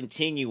Carr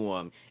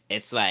continuum,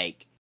 it's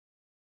like,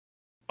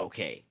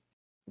 okay,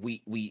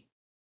 we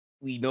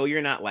know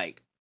you're not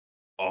like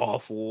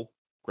awful,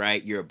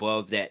 right? You're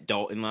above that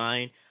Dalton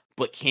line,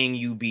 but can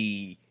you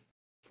be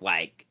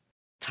like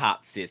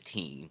top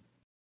 15?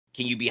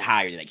 Can you be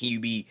higher than that? Can you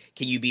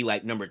be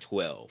like number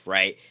 12,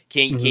 right?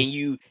 Can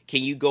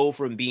you go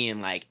from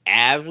being like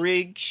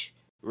average,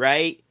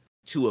 right,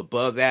 to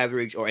above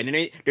average? Or and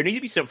then there needs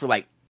to be something for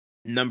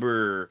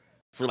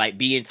like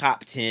being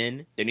top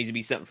 10. There needs to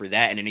be something for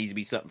that, and there needs to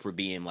be something for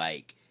being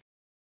like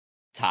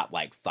top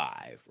like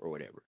 5 or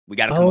whatever. We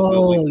got to come up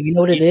with. You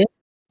know what it is?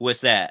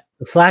 What's that?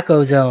 The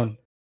Flacco zone.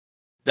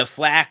 The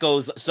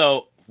Flacco.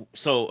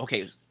 So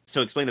okay.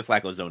 So explain the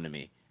Flacco zone to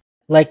me.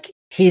 Like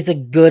he's a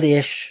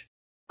good-ish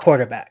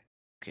quarterback.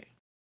 Okay.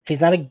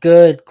 He's not a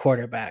good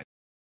quarterback.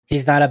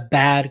 He's not a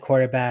bad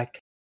quarterback.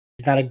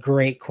 He's not a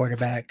great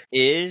quarterback.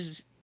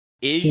 Is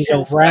He's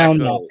Joe around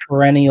that Flacco?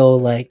 perennial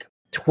like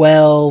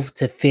 12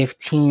 to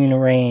 15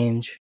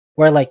 range,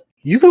 where like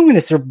you can win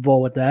a Super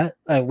Bowl with that.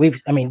 Joe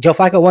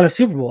Flacco won a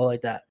Super Bowl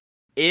like that.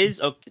 And that's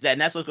what I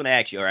was going to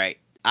ask you. All right,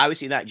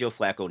 obviously not Joe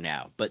Flacco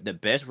now, but the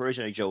best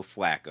version of Joe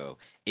Flacco,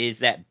 is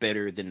that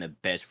better than the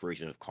best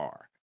version of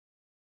Carr?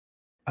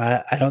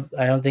 I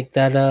don't think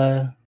that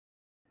I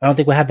don't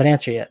think we have that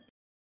answer yet.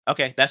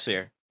 Okay, that's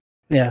fair.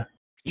 Yeah.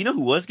 You know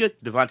who was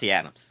good? Devontae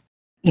Adams.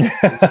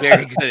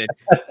 Very good.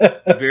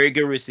 Very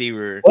good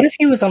receiver. What if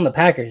he was on the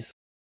Packers?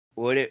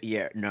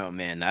 Yeah, no,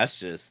 man, that's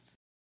just...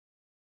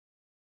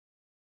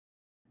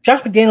 Josh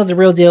McDaniels a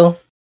real deal.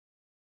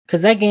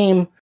 Because that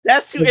game...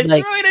 That's too... It's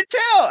like, really to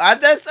tell.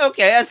 That's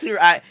okay. That's too...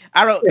 I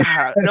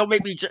don't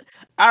make me...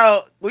 I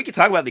don't... We can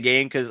talk about the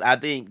game, because I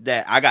think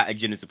that I got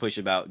agendas to push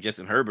about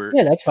Justin Herbert.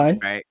 Yeah, that's fine.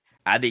 Right?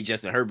 I think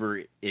Justin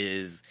Herbert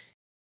is...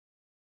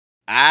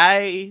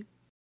 I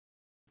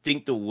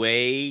think the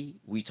way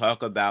we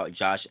talk about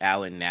Josh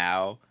Allen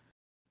now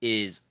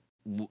is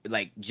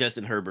like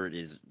Justin Herbert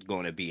is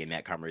going to be in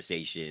that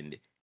conversation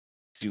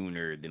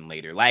sooner than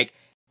later. Like,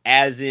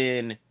 as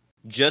in,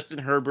 Justin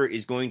Herbert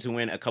is going to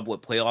win a couple of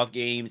playoff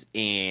games,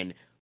 and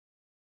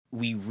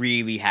we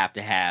really have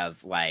to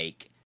have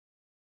like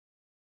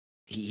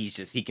he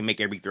can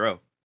make every throw.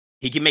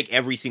 He can make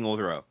every single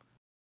throw.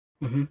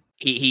 Mm-hmm.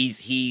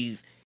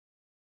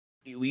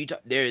 You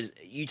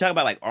talk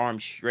about like arm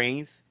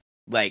strength.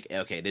 Like,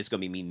 okay, this is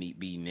gonna be me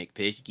being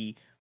nitpicky.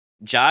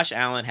 Josh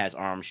Allen has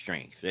arm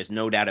strength. There's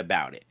no doubt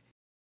about it.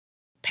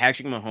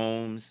 Patrick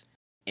Mahomes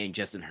and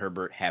Justin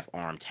Herbert have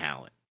arm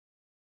talent.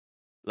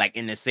 Like,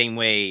 in the same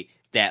way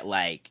that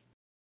like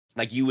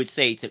you would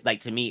say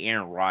to me,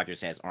 Aaron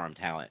Rodgers has arm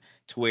talent,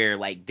 to where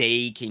like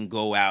they can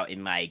go out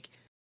and like,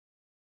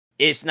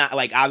 it's not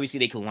like, obviously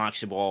they can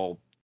launch the ball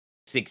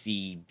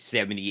 60,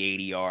 70,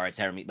 80 yards,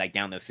 like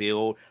down the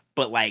field,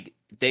 but like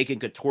they can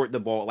contort the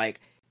ball, like,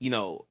 you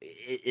know,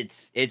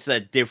 it's a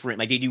different,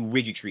 like they do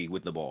rigidry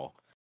with the ball.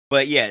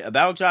 But yeah,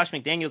 about Josh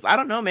McDaniels, I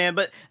don't know, man,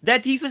 but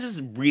that defense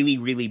is really,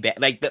 really bad.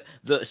 Like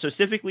the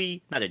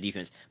specifically, not the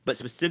defense, but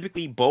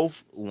specifically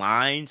both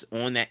lines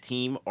on that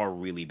team are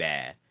really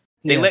bad.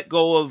 They let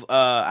go of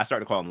I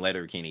started to call him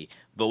Letterkenny,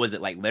 but was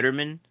it like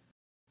Letterman?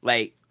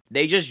 Like,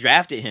 they just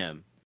drafted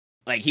him.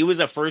 Like, he was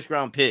a first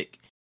round pick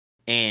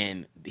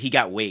and he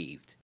got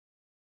waived.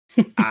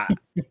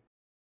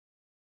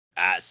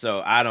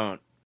 So I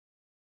don't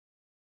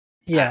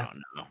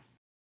know.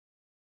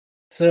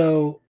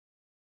 So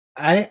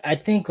I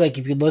think like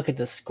if you look at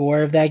the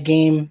score of that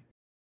game,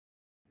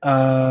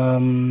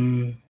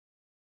 kind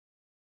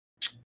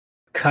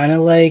of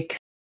like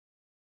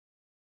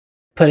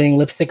putting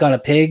lipstick on a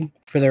pig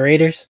for the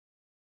Raiders,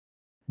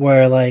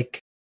 where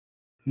like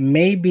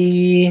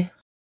maybe,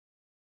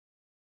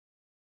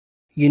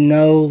 you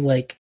know,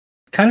 like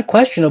it's kind of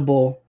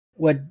questionable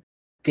what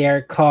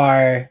Derek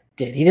Carr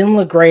did. He didn't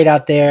look great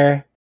out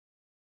there.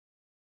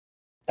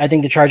 I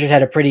think the Chargers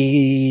had a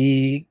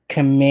pretty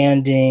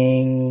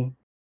commanding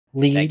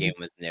lead. That game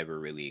was never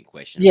really in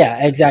question.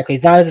 Yeah, exactly.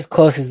 It's not as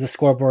close as the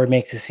scoreboard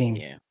makes it seem.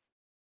 Yeah.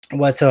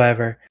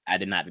 Whatsoever. I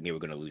did not think they were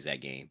going to lose that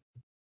game.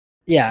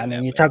 Yeah, I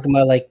mean, you're talking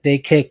about like they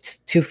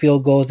kicked 2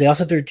 field goals. They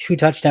also threw 2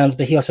 touchdowns,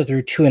 but he also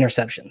threw 2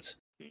 interceptions.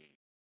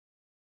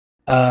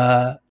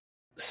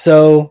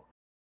 So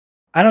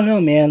I don't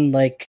know, man.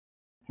 Like,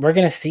 we're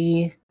gonna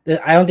see.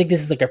 I don't think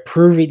this is like a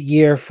prove-it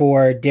year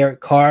for Derek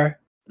Carr.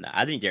 No,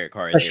 I think Derek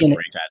Carr is a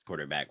franchise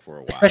quarterback for a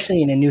while,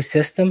 especially in a new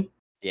system.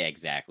 Yeah,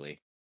 exactly.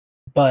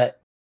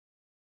 But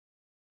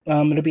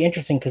it'll be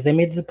interesting because they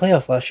made the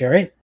playoffs last year,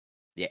 right?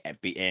 Yeah,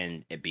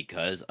 and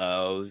because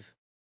of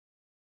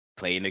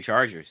playing the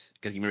Chargers,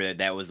 because you remember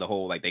that was the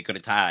whole, like, they could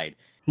have tied.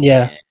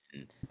 Yeah,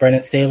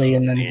 Brennan Staley,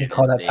 and then he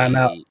called that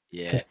timeout.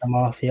 Yeah, pissed them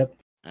off. Yep.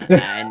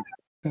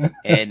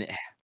 And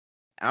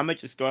I'm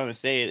just going to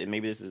say it, and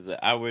maybe this is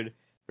I would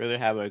rather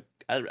have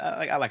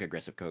I like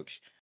aggressive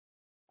coach.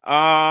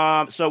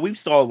 So we've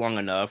stalled long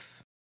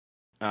enough.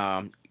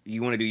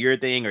 You want to do your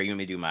thing, or you want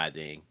me to do my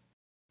thing?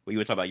 Well, you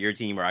want to talk about your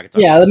team, or I can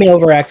talk? Yeah, let me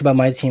overact about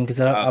my team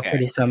because I'll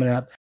pretty sum it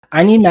up.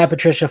 I need Matt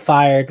Patricia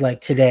fired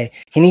like today.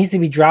 He needs to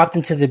be dropped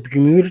into the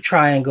Bermuda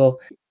Triangle.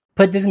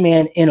 Put this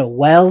man in a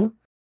well.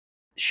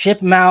 Ship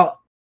him out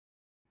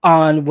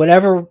on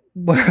whatever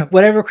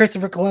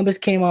Christopher Columbus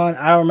came on.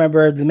 I don't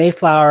remember, the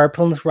Mayflower,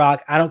 Plymouth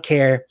Rock. I don't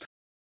care.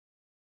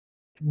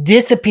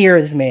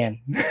 Disappear this man.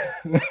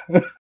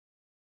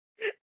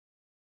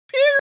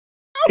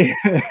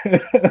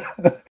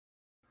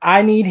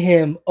 I need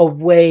him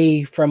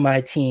away from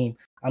my team.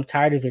 I'm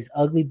tired of his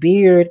ugly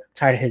beard. I'm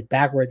tired of his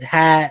backwards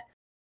hat.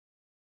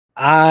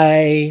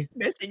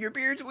 Missing your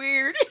beard's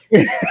weird.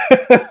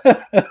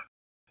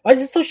 Why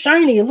is it so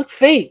shiny? You look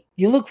fake.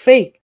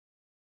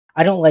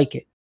 I don't like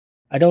it.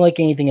 I don't like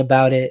anything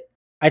about it.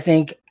 I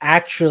think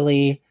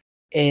actually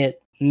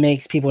it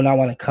makes people not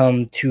want to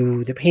come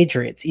to the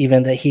Patriots,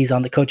 even that he's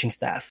on the coaching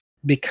staff,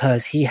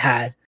 because he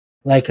had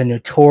like a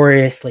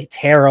notoriously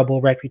terrible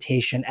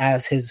reputation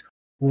as his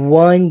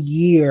 1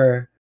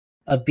 year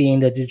of being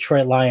the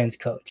Detroit Lions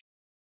coach.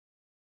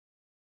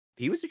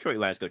 He was Detroit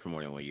Lions coach for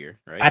more than 1 year,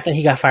 right? I thought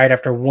he got fired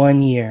after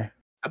 1 year.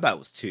 I thought it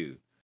was 2.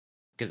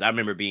 Because I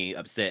remember being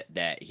upset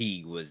that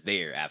he was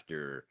there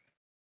after.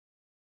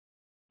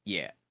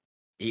 Yeah,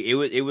 it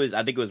was.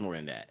 I think it was more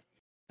than that.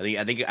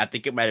 I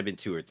think it might have been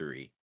 2 or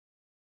 3.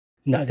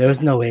 No, there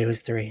was no way it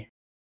was 3.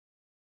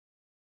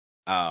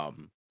 But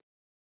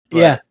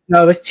Yeah,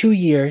 no, it was 2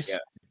 years. yeah.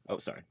 Oh,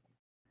 sorry.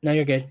 No,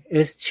 you're good. It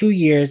was 2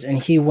 years,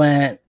 and he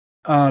went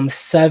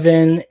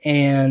 7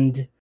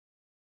 and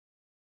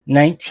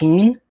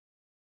 19,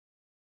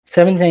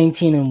 7,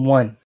 19, and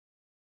 1,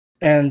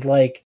 and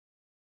like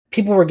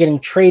people were getting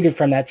traded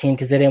from that team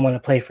because they didn't want to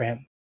play for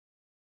him.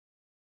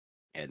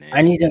 And then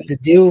I need him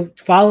to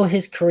follow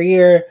his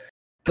career,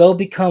 go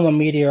become a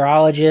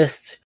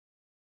meteorologist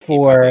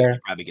for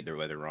probably get the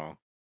weather wrong.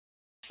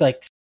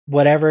 like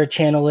whatever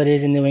channel it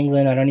is in New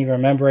England. I don't even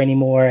remember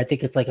anymore. I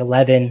think it's like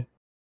 11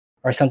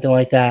 or something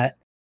like that.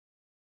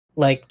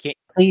 Like,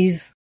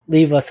 please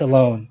leave us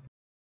alone.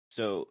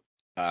 So,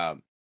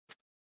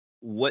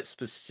 what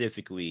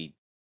specifically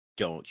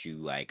don't you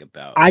like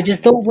about? I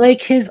just don't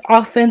like his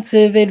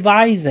offensive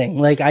advising.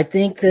 Like, I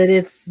think that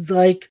it's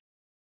like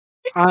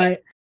I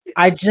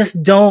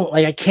just don't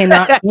like. I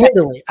cannot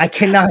handle it. I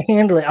cannot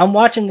handle it. I'm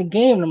watching the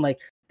game and I'm like,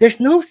 there's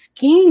no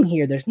scheme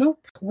here. There's no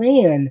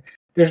plan.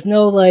 There's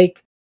no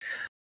like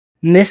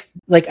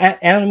I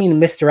don't mean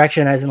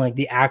misdirection as in like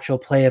the actual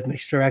play of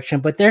misdirection,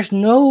 but there's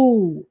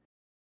no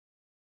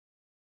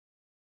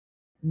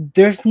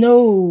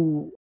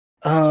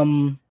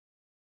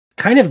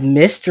kind of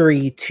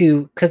mystery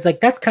to, because like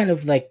that's kind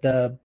of like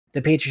the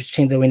Patriots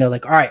team that we know,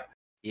 like, all right,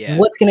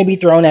 what's going to be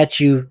thrown at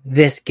you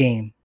this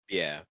game?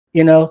 Yeah,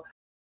 you know,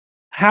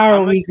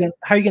 how are you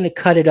going to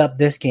cut it up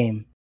this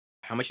game?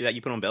 How much of that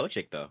you put on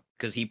Belichick though?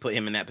 Because he put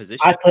him in that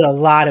position. I put a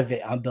lot of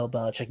it on Bill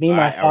Belichick. Me and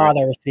my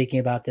father were speaking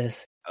about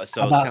this.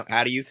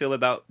 How do you feel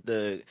about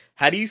the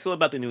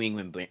New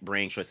England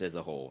brain trust as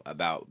a whole?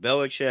 About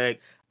Belichick,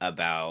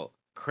 about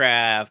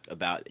Kraft,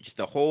 about just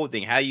the whole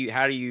thing. How do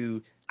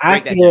you? I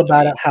feel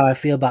about it how I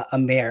feel about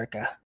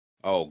America.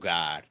 Oh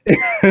God.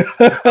 This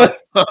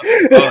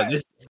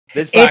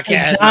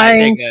podcast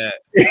might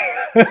take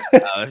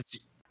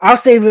I'll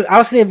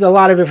save a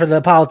lot of it for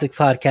the politics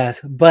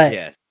podcast, but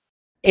yes.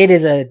 It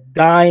is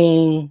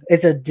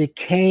it's a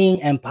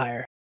decaying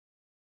empire.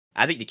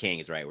 I think decaying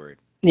is the right word.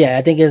 Yeah,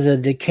 I think it's a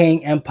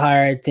decaying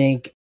empire. I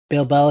think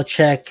Bill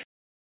Belichick,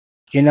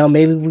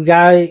 maybe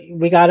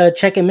we gotta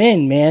check him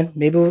in, man.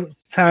 Maybe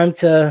it's time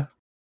to.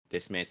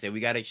 This man said we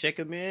gotta check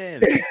him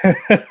in.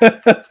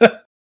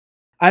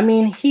 I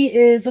mean, he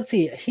is. Let's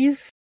see,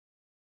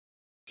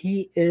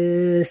 he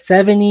is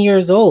 70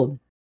 years old,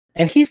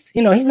 and he's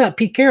not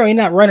Pete Carroll. He's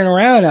not running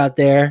around out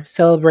there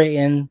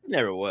celebrating. He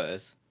never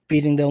was.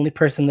 Beating the only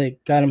person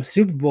that got him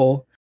Super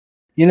Bowl,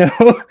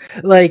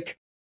 like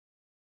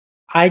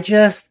I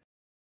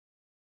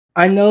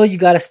know you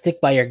got to stick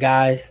by your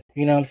guys.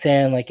 You know what I'm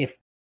saying? Like if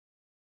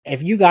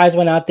you guys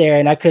went out there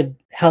and I could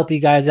help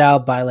you guys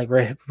out by like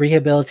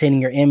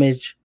rehabilitating your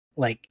image,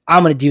 like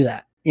I'm going to do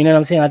that. You know what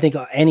I'm saying? I think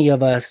any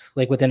of us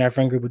like within our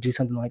friend group would do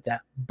something like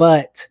that,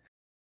 but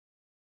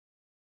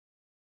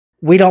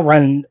we don't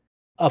run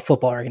a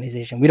football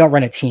organization. We don't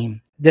run a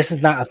team. This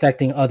is not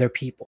affecting other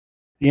people.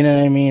 You know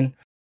what I mean?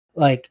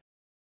 Like,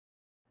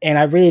 and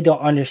I really don't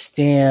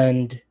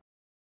understand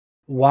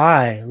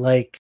why.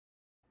 Like,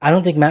 I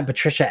don't think Matt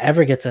Patricia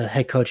ever gets a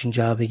head coaching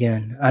job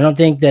again. I don't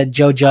think that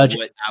Joe Judge.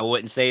 I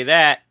wouldn't say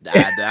that.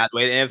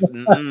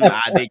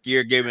 I think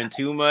you're giving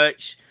too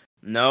much.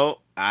 No,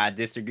 I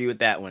disagree with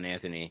that one,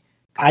 Anthony.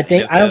 I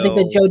don't think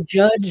that Joe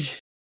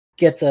Judge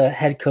gets a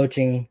head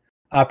coaching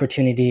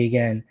opportunity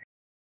again.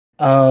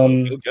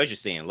 Joe Judge is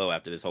staying low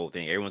after this whole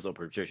thing. Everyone's on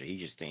Patricia.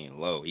 He's just staying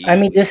low.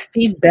 Does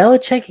Steve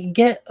Belichick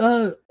get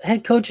a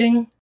head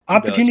coaching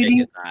opportunity?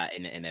 Belichick is not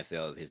in the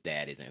NFL. His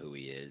dad isn't who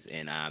he is,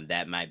 and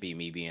that might be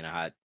me being a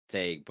hot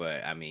take,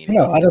 but I mean,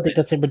 no, I don't think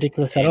that's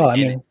ridiculous at all. I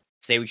mean,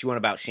 say what you want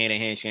about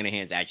Shanahan.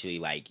 Shanahan's actually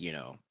like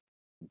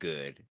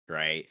good,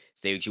 right?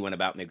 Say what you want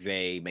about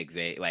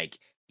McVay, like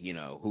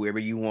whoever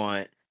you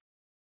want.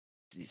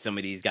 Some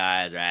of these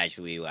guys are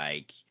actually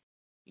like,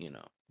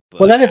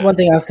 well, that is one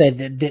thing I'll say.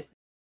 That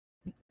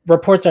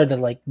reports are that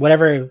like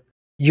whatever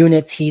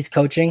units he's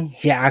coaching,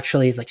 he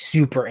actually is like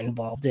super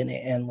involved in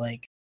it and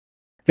like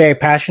very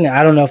passionate.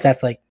 I don't know if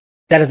that's like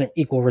that doesn't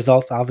equal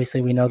results. Obviously,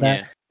 we know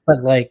that, but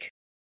like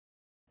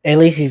at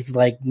least he's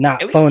like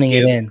not phoning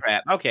it in.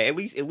 Crap. Okay, at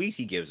least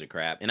he gives a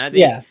crap. And I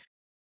think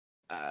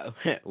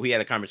we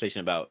had a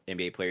conversation about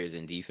NBA players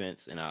in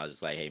defense, and I was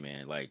just like, hey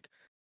man, like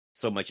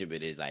so much of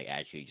it is like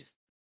actually just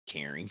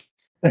caring.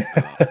 And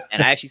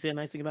I actually said a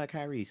nice thing about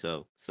Kyrie,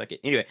 so suck it.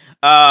 Anyway,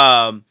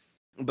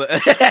 but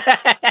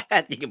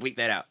you can bleep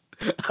that out.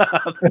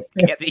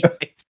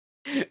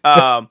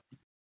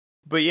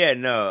 But yeah,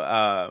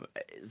 no.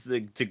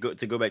 To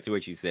go back to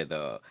what you said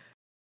though,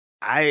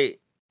 I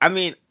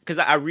mean, because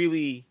I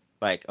really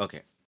like.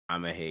 Okay,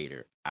 I'm a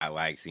hater. I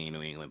like seeing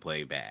New England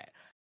play bad.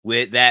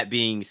 With that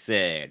being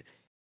said,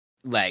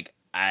 like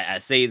I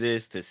say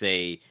this to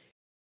say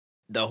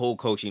the whole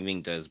coaching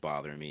thing does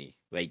bother me.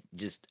 Like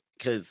just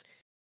because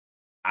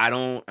I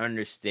don't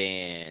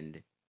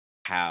understand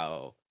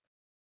how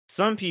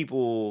some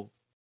people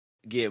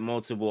get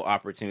multiple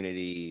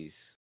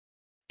opportunities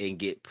and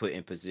get put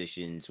in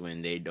positions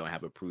when they don't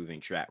have a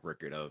proven track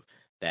record of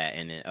that,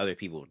 and then other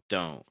people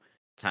don't,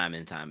 time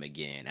and time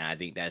again. And I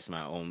think that's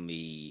my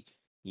only,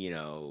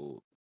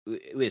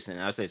 listen,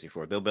 I'll say this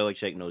before. Bill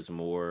Belichick knows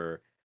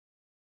more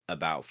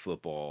about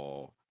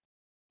football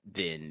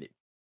than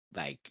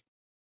like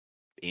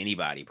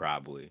anybody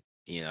probably,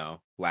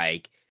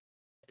 like,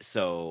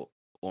 so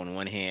on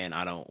one hand,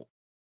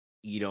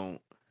 you don't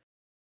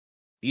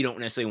you don't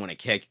necessarily want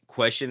to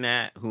question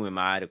that. Who am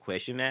I to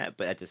question that?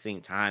 But at the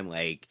same time,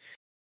 like,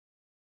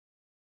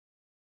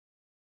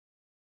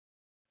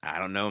 I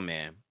don't know,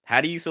 man.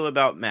 How do you feel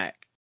about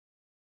Mac?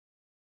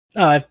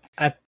 Oh,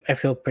 I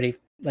feel pretty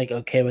like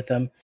okay with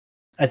them.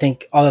 I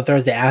think all the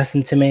throws they asked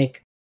him to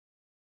make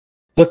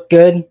looked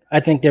good. I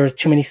think there was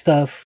too many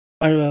stuff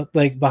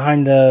like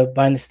behind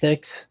the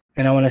sticks,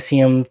 and I want to see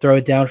him throw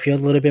it downfield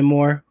a little bit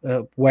more,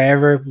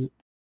 wherever,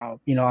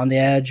 on the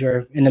edge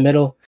or in the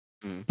middle.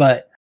 Mm.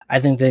 But I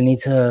think they need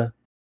to.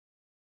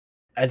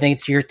 I think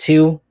it's year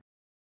 2.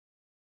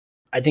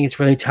 I think it's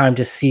really time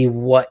to see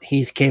what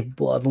he's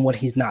capable of and what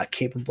he's not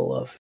capable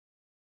of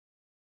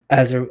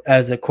as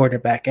a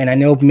quarterback. And I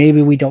know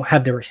maybe we don't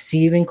have the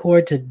receiving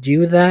core to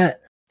do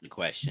that. The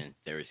question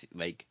there is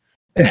like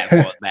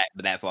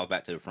that falls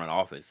back to the front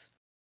office.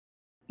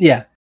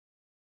 Yeah.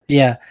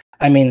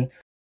 I mean,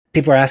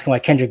 people are asking why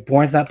Kendrick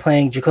Bourne's not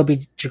playing.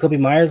 Jacoby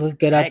Myers looked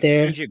good out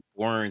there. Kendrick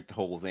Bourne, the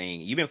whole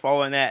thing. You've been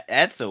following that?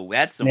 That's some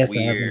Yes, weird.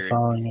 I've been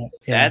following it.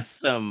 Yeah. That's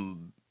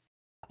some.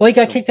 Well, he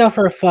got kicked out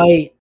for a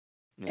fight,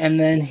 Yeah. and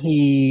then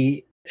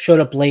he showed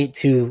up late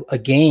to a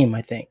game,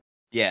 I think.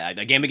 Yeah,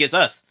 a game against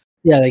us.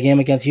 Yeah, the game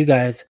against you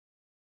guys.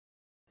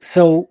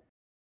 So,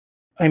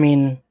 I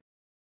mean,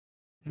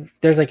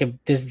 there's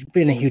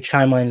been a huge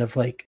timeline of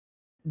like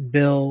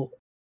Bill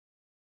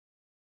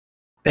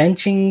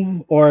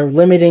benching or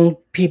limiting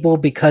people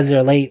because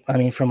they're late. I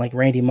mean, from like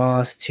Randy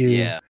Moss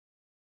to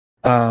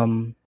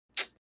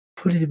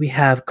who did we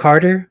have?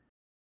 Carter,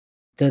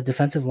 the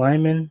defensive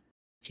lineman.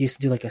 He used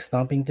to do like a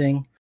stomping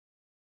thing.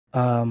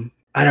 I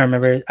don't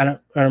remember. I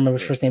don't remember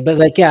his first name, but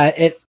like, yeah,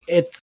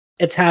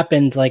 it's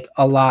happened like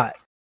a lot.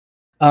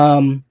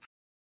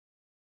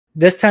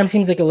 This time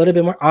seems like a little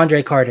bit more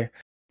Andre Carter.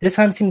 This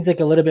time seems like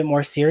a little bit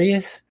more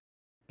serious,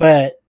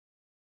 but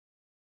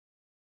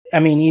I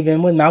mean,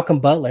 even with Malcolm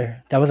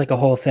Butler, that was like a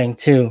whole thing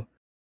too.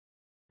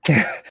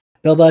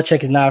 Bill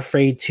Belichick is not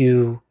afraid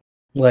to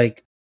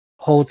like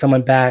hold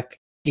someone back,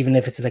 even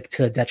if it's like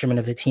to the detriment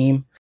of the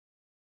team.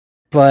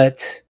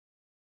 But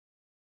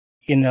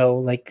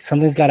like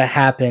something's got to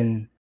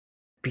happen,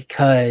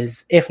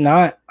 because if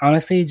not,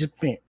 honestly,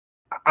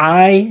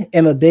 I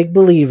am a big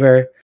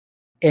believer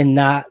in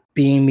not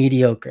being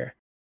mediocre.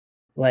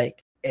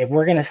 Like, if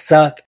we're gonna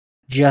suck,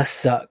 just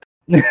suck.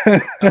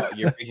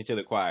 You're preaching to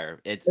the choir.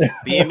 It's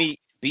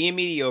being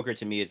mediocre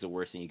to me is the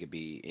worst thing you could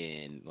be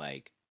in,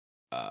 like,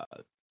 at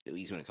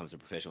least when it comes to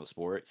professional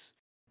sports,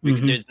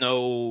 because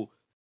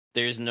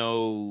there's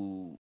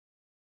no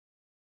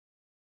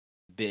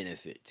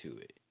benefit to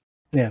it.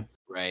 Yeah.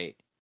 Right.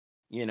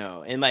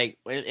 And like,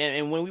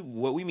 and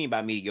what we mean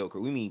by mediocre,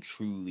 we mean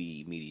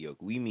truly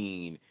mediocre. We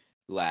mean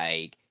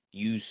like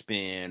you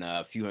spend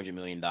a few $100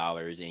 million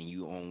and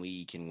you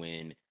only can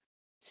win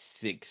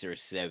 6 or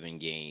 7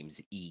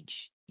 games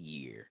each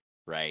year,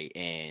 right?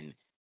 And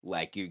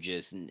like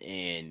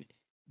and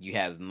you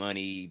have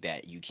money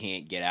that you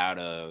can't get out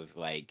of,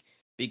 like,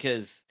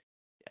 because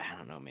I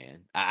don't know, man.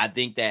 I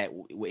think that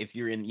if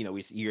you're in,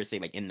 you're say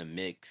like in the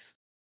mix,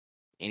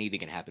 anything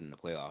can happen in the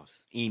playoffs.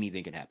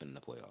 Anything can happen in the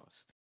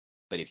playoffs.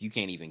 But if you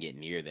can't even get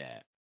near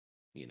that,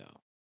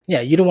 yeah,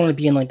 you don't want to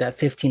be in like that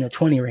 15 to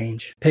 20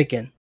 range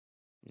picking.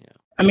 Yeah.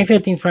 I mean,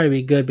 15 is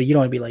probably good, but you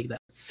don't want to be like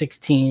that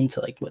 16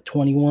 to like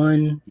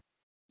 21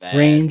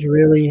 range,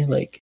 really.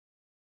 Like,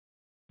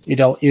 you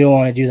don't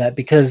want to do that,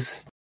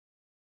 because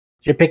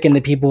you're picking the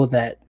people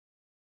that.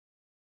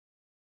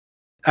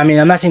 I mean,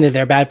 I'm not saying that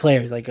they're bad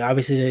players. Like,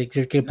 obviously,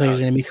 there's good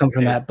players and we come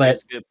from that, but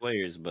good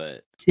players,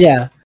 but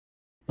yeah,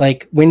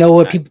 like, we know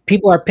what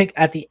people are picked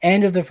at the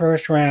end of the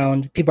first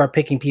round. People are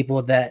picking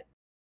people that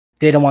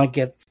they don't want to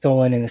get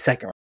stolen in the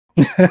second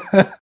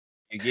round.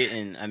 You're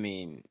getting. I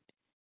mean,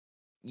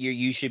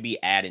 you should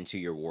be adding to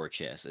your war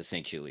chest,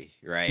 essentially,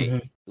 right?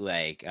 Mm-hmm.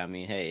 Like, I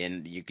mean, hey,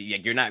 and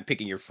you're not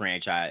picking your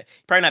franchise.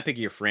 Probably not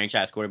picking your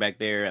franchise quarterback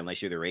there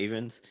unless you're the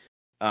Ravens.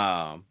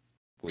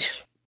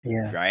 Which,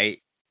 yeah,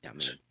 right? I mean,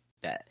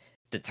 that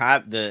the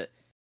timeline.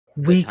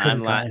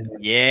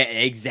 Yeah,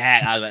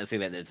 exactly. I was about to say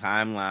that the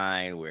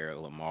timeline where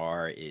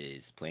Lamar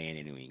is playing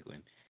in New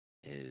England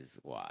is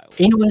wild.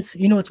 You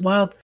know what's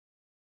wild?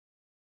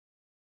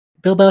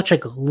 Bill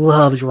Belichick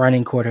loves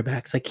running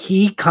quarterbacks. Like,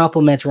 he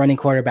compliments running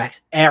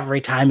quarterbacks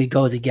every time he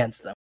goes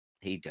against them.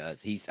 He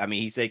does. He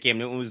said Cam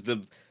Newton was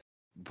the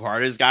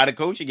hardest guy to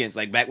coach against.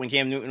 Like, back when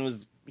Cam Newton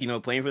was,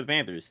 playing for the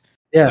Panthers.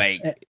 Yeah.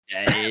 Like,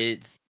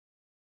 it's.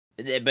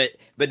 But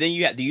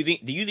then do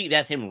you think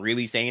that's him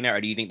really saying that,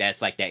 or do you think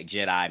that's like that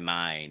Jedi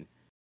mind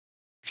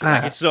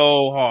Like it's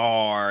so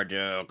hard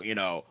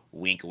to,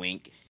 wink,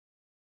 wink.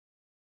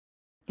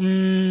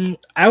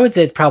 I would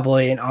say it's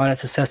probably an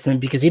honest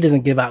assessment because he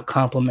doesn't give out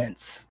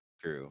compliments.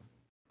 True.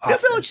 Bill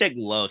Often. Belichick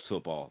loves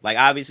football. Like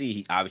obviously,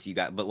 you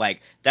got, but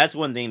like that's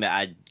one thing that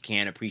I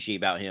can appreciate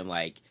about him.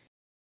 Like,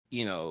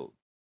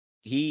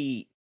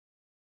 he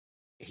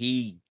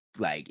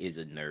like is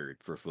a nerd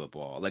for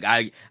football. Like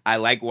I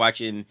like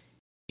watching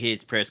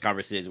his press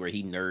conferences where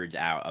he nerds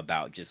out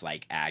about just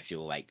like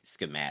actual like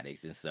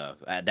schematics and stuff.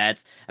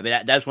 That's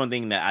one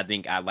thing that I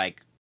think I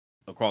like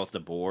across the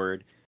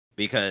board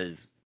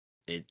because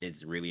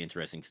it's really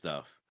interesting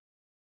stuff.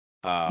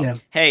 Yeah.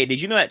 Hey, did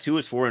you know that 2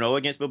 is 4-0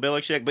 against Bill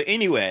Belichick? But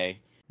anyway,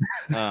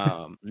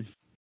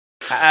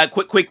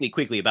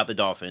 quickly about the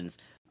Dolphins.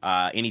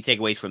 Any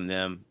takeaways from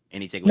them?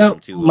 Any takeaways from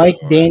Tua? Mike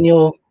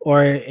Daniel,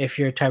 or if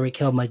you're Tyreek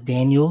Hill, Mike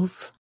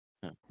Daniels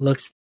look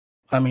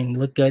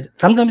good.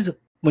 Sometimes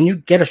when you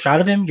get a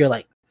shot of him, you're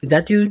like, is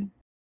that dude? Is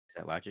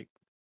that logic?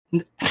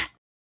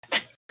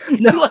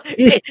 No,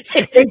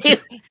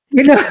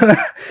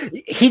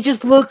 he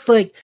just looks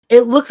like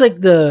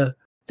the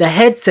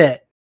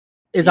headset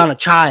is on a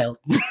child.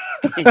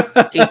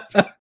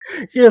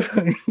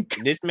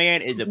 This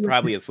man is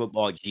probably a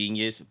football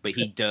genius, but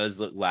he does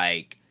look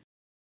like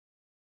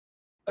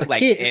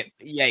kid.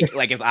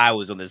 Like if I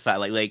was on the side,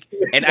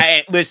 and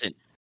I listen.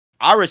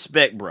 I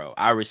respect, bro.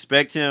 I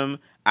respect him.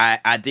 I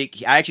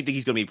actually think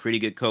he's gonna be a pretty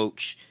good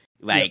coach.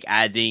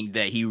 I think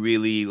that he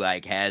really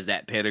has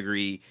that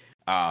pedigree.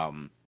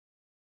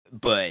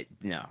 But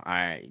no,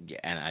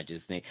 I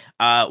just think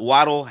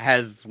Waddle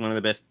has one of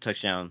the best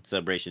touchdown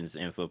celebrations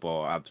in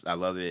football. I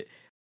love it.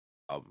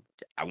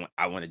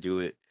 I want to do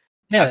it.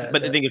 Yeah,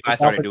 but the thing is, if I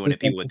started doing it,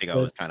 people would think I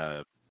was kind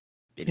of.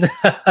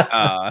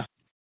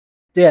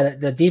 Yeah,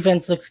 the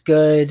defense looks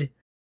good.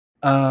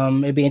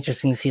 It'd be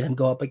interesting to see them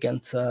go up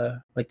against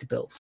the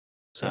Bills.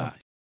 So,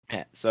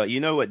 so you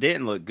know what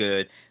didn't look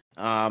good?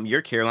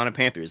 Your Carolina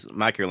Panthers,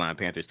 my Carolina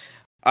Panthers.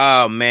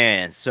 Oh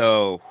man,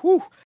 so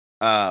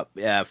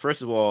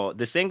first of all,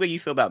 the same way you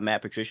feel about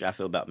Matt Patricia, I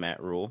feel about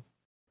Matt Rule.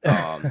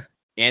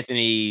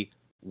 Anthony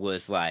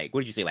was like,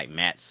 what did you say? Like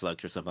Matt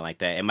sucks or something like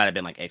that. It might have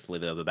been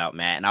expletive about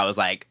Matt, and I was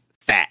like,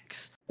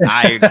 facts.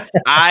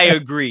 I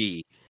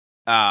agree.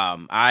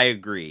 I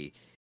agree.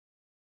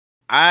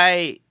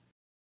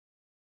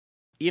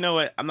 You know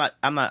what?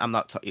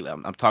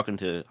 I'm talking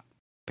to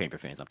Panther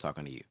fans. I'm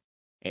talking to you.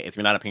 If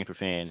you're not a Panther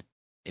fan,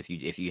 if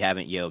you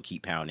haven't yelled,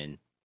 keep pounding.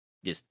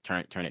 Just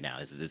turn it down.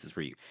 This is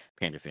for you,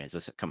 Panther fans.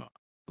 Listen, come on,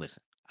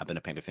 listen. I've been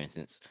a Panther fan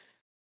since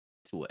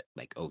 02,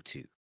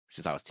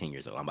 since I was 10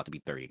 years old. I'm about to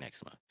be 30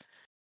 next month.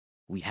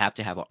 We have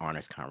to have an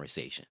honest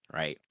conversation,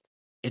 right?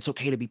 It's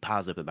okay to be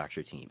positive about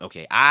your team.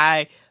 Okay,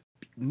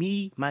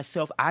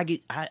 myself, I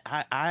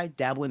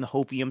dabble in the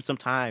hopium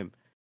sometime,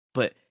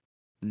 but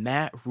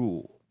Matt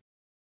Rule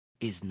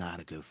is not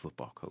a good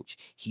football coach.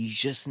 He's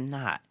just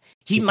not.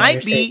 He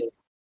might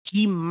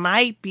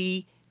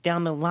be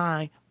down the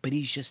line, but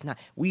he's just not.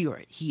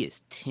 He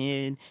is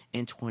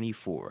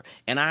 10-24.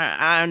 And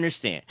I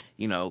understand,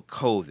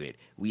 COVID.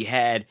 We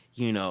had,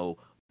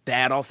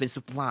 bad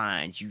offensive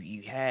lines.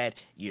 You had,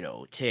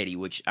 Teddy,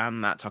 which I'm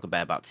not talking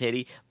bad about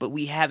Teddy, but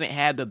we haven't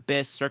had the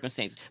best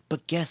circumstances.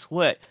 But guess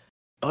what?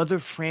 Other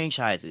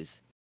franchises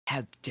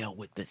have dealt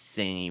with the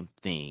same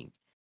thing.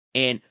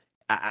 And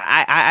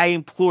I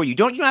implore you, you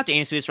don't have to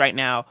answer this right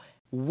now.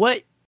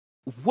 What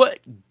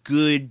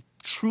good,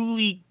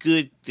 truly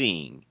good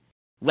thing,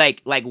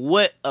 like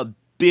what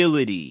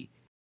ability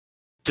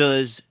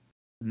does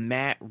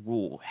Matt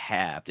Rule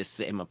have to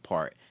set him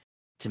apart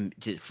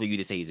for you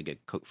to say he's a good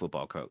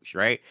football coach,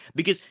 right?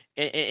 Because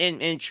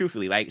and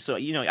truthfully, I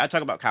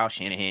talk about Kyle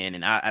Shanahan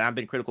and I've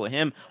been critical of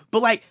him,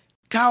 but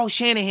Kyle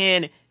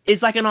Shanahan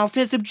is an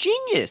offensive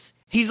genius.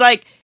 He's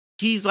like,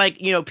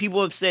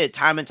 people have said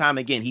time and time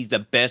again, he's the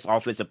best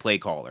offensive play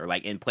caller,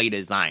 and play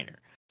designer.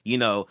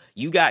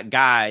 You got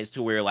guys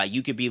to where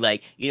you could be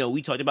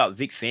we talked about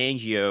Vic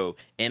Fangio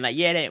and that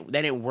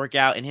didn't work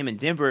out in him in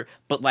Denver,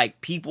 but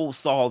people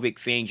saw Vic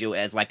Fangio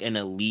as an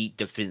elite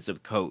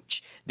defensive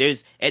coach.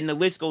 And the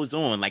list goes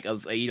on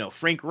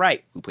Frank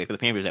Wright, who played for the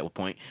Panthers at one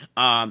point,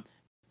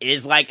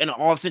 is an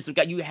offensive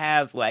guy. You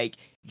have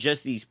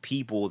just these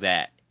people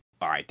that,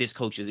 all right, this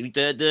coach is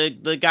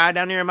the guy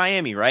down there in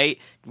Miami, right?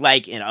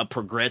 In a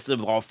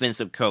progressive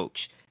offensive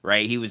coach,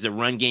 right? He was a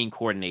run game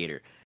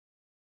coordinator.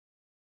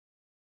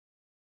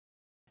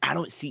 I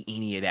don't see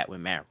any of that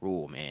with Matt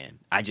Rule, man.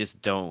 I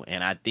just don't.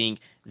 And I think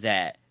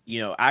that,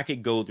 I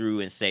could go through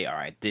and say, all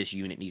right, this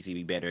unit needs to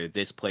be better,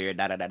 this player,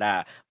 da da da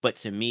da. But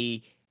to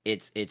me,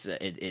 it's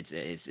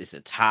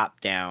a top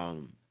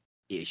down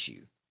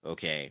issue,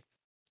 okay?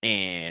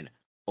 And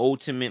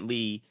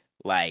ultimately,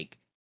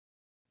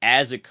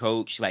 as a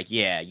coach,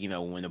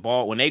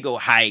 when they go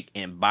hike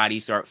and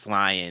bodies start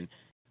flying,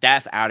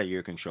 that's out of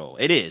your control.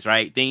 It is,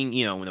 right?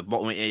 When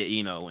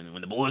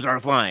the balls are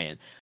flying.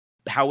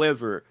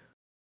 However,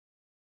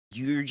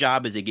 your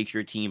job is to get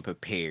your team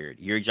prepared.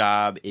 Your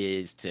job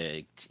is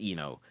to,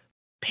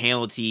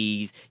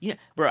 penalties. Yeah,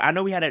 bro, I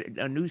know we had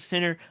a new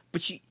center,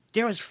 but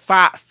There was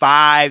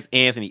five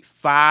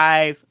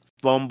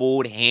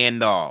fumbled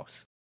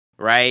handoffs,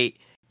 right?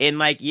 And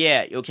like,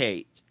 yeah,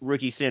 okay,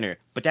 rookie center,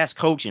 but that's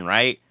coaching,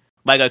 right?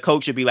 Like a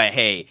coach should be like,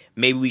 hey,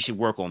 maybe we should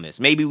work on this.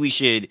 Maybe we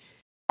should.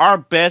 Our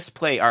best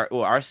play,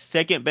 our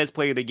second best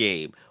player of the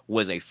game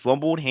was a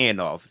fumbled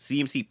handoff.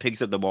 CMC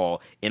picks up the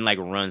ball and like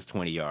runs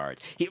 20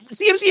 yards. He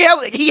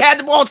had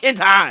the ball 10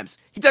 times.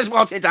 He touched the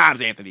ball 10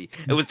 times, Anthony.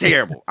 It was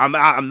terrible.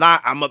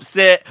 I'm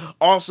upset.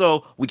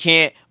 Also, we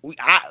can't.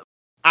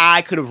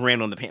 I could have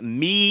ran on the pan.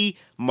 Me,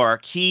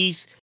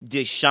 Marquise,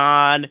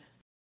 Deshaun,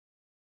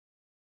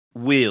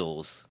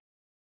 Wills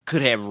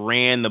could have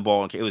ran the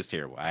ball. It was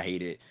terrible. I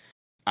hate it.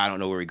 I don't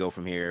know where we go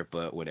from here,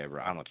 but whatever.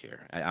 I don't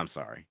care. I'm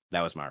sorry.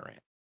 That was my rant.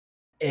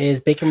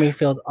 Is Baker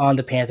Mayfield on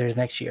the Panthers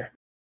next year?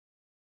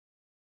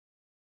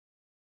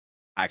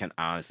 I can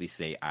honestly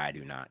say I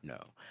do not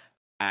know.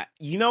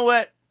 You know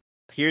what?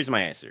 Here's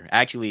my answer.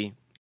 Actually,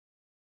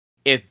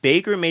 if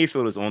Baker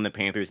Mayfield is on the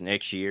Panthers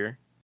next year,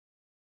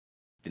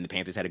 then the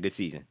Panthers had a good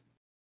season.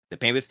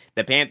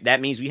 That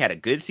means we had a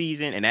good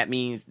season, and that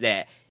means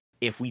that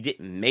if we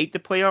didn't make the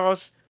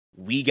playoffs,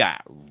 we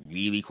got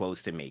really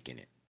close to making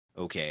it.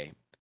 Okay.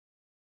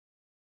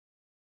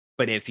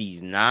 But if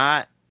he's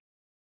not,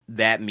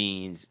 that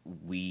means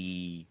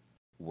we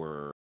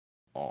were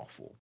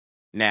awful.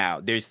 Now,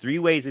 there's three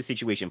ways this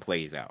situation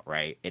plays out,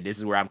 right? And this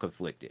is where I'm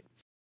conflicted.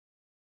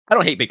 I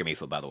don't hate Baker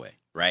Mayfield, by the way,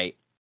 right?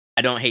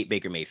 I don't hate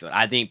Baker Mayfield.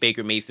 I think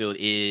Baker Mayfield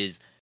is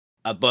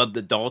above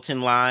the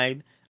Dalton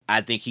line.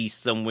 I think he's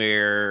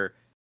somewhere.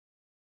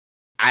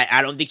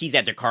 I don't think he's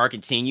at the car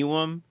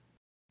continuum,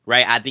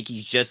 right? I think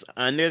he's just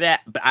under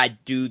that, but I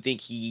do think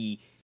he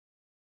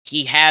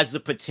has the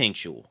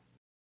potential.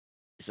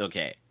 It's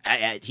okay.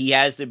 He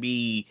has to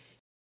be.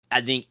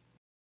 I think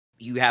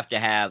you have to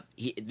have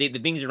the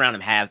things around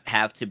him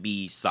have to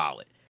be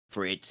solid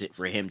for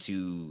him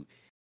to,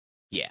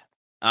 yeah.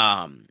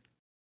 I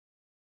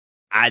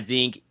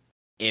think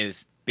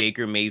if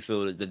Baker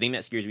Mayfield, the thing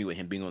that scares me with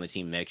him being on the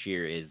team next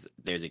year is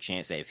there's a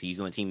chance that if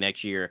he's on the team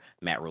next year,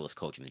 Matt Rule is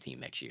coaching the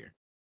team next year,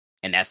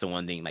 and that's the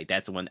one thing. Like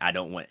that's the one I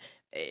don't want.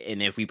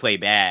 And if we play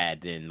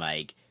bad, then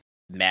like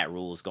Matt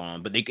Rule's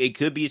gone. But it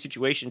could be a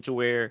situation to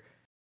where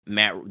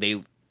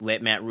they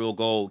let Matt Rule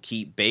go,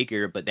 keep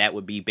Baker, but that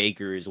would be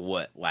Baker's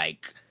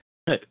like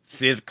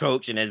fifth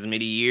coach in as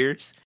many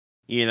years,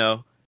 you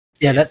know?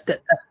 Yeah, that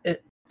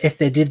if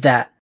they did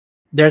that,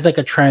 there's like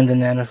a trend in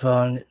the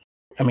NFL, and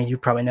I mean you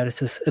probably noticed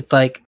this. It's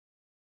like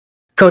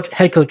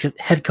head coach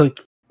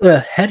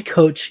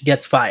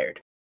gets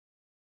fired.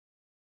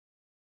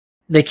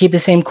 They keep the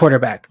same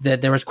quarterback that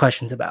there was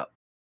questions about.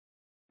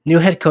 New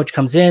head coach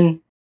comes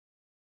in,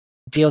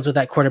 deals with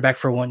that quarterback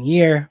for 1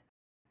 year.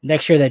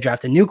 Next year they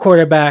draft a new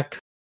quarterback.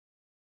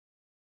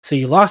 So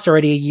you lost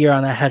already a year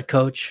on that head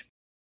coach.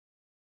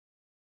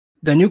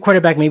 The new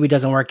quarterback maybe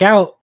doesn't work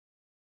out.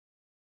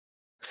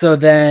 So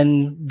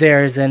then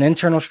there's an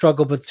internal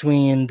struggle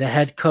between the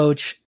head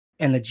coach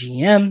and the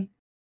GM.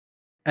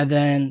 And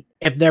then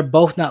if they're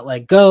both not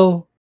let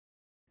go,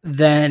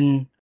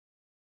 then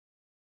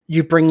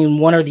you bring in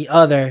one or the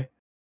other.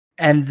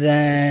 And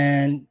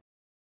then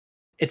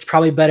it's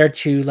probably better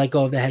to let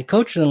go of the head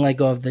coach than let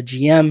go of the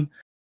GM,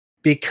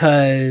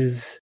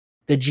 because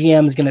the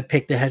GM is going to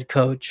pick the head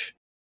coach.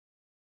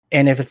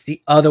 And if it's the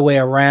other way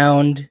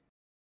around,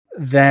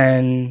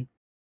 then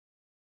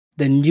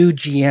the new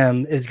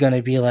GM is going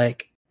to be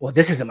like, well,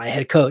 this isn't my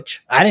head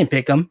coach. I didn't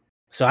pick him,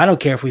 so I don't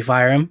care if we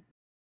fire him.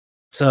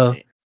 So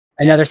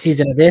another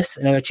season of this,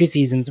 another 2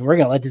 seasons, we're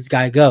going to let this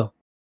guy go.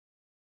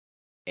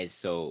 And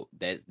so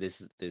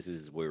this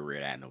is where we're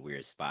at in a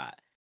weird spot.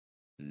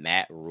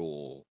 Matt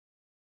Rule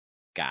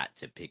got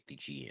to pick the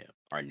GM,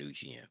 our new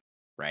GM,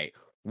 right?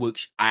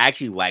 Which I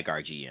actually like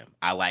our GM.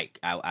 I like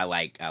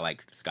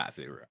Scott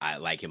Fitterer. I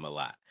like him a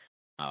lot.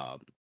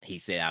 He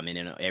said I'm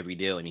in every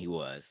deal, and he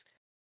was.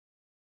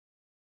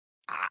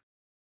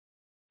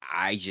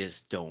 I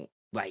just don't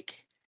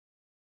like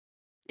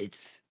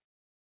it's,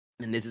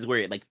 and this is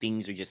where like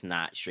things are just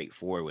not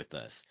straightforward with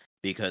us,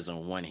 because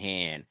on one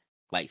hand,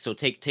 like so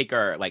take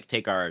our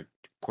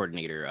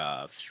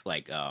coordinator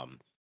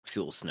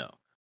Phil Snow.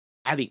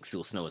 I think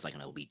Phil Snow is like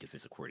an elite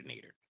defensive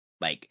coordinator.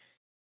 Like,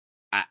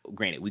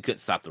 granted, we couldn't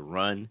stop the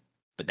run,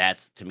 but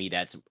to me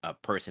that's a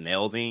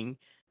personnel thing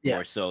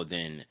more so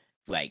than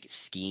like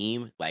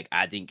scheme. Like,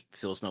 I think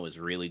Phil Snow is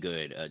really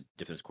good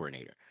defense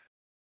coordinator.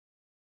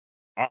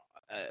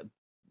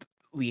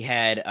 We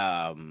had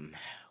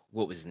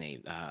what was his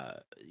name?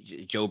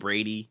 Joe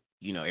Brady.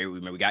 You know,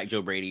 remember we got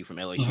Joe Brady from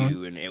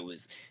LSU, and it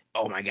was,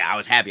 oh my god, I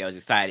was happy, I was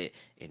excited,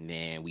 and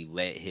then we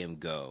let him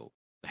go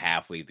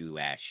halfway through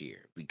last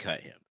year. We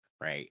cut him,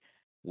 right?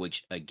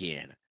 Which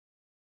again,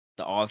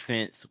 the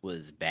offense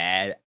was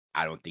bad.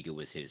 I don't think it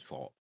was his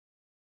fault.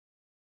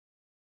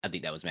 I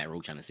think that was Matt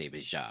Rule trying to save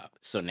his job.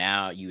 So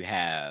now you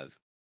have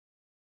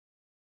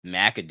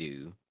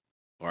McAdoo,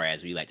 or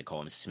as we like to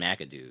call him,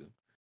 Smackadoo,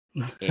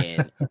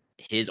 and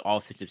his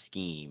offensive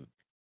scheme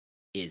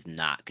is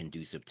not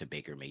conducive to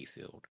Baker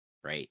Mayfield,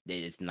 right?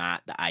 It's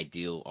not the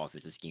ideal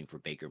offensive scheme for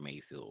Baker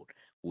Mayfield.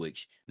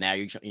 which now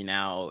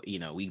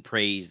we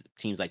praise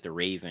teams like the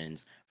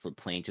Ravens for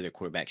playing to their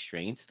quarterback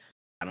strengths.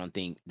 I don't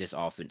think this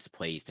offense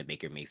plays to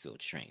Baker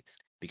Mayfield's strengths,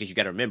 because you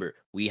got to remember,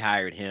 we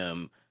hired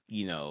him,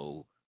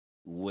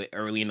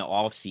 early in the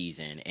off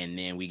season, and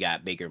then we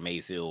got Baker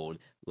Mayfield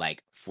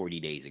like 40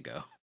 days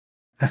ago.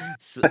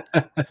 So,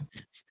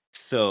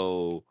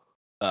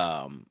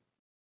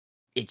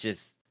 it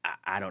just,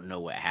 I don't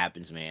know what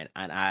happens, man.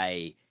 And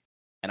I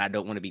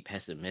don't want to be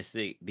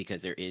pessimistic,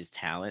 because there is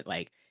talent,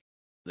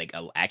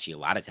 actually a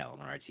lot of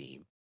talent on our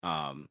team.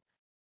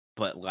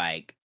 But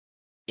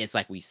it's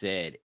like we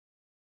said,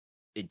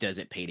 it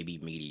doesn't pay to be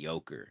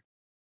mediocre.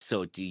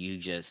 So do you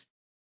just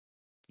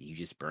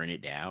burn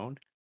it down?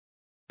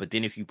 But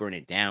then if you burn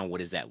it down, what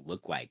does that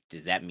look like?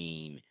 Does that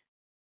mean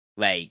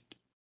the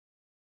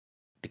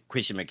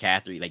Christian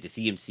McCaffrey, the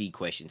CMC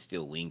question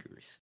still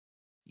lingers?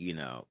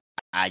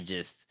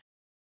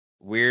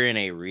 We're in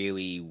a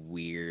really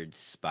weird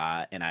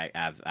spot, and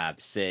I've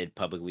said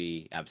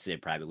publicly, I've said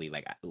privately,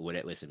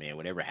 listen, man,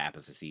 whatever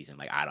happens this season,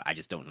 I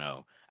just don't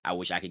know. I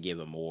wish I could give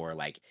a more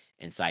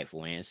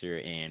insightful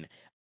answer, and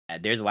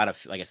there's a lot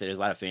of, like I said, there's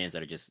a lot of fans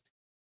that are just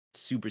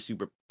super,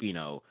 super,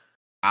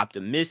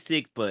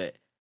 optimistic, but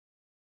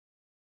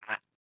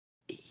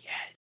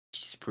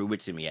just prove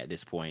it to me at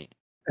this point.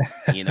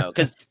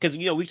 Because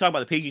we talk about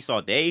the Patriots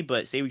all day,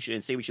 but say we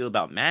should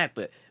about Mac,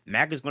 but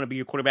Mac is going to be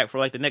your quarterback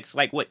for the next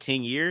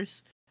 10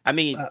 years. I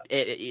mean,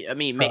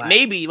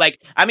 maybe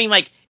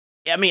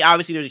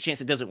obviously there's a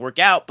chance it doesn't work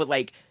out, but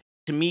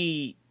to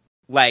me,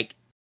 Mac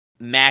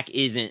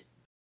isn't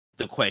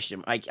the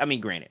question.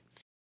 Granted,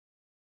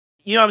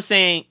 you know what I'm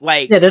saying?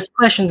 There's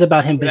questions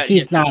about him, but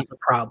he's not the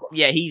problem.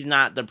 Yeah, he's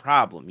not the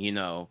problem. And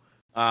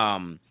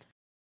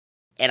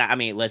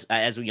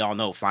as we all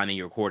know, finding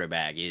your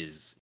quarterback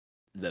is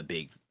the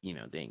big,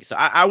 thing. So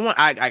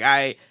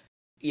I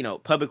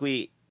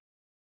publicly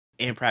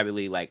and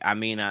privately, I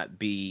may not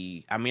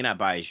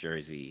buy his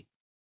jersey,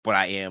 but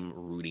I am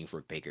rooting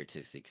for Baker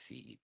to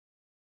succeed.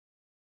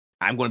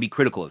 I'm going to be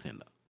critical of him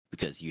though,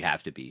 because you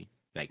have to be.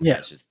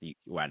 That's just,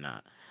 why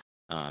not?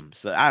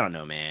 So I don't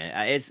know,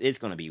 man. It's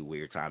going to be a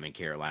weird time in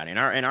Carolina,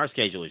 and our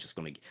schedule is just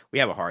going to. We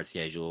have a hard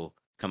schedule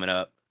coming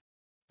up.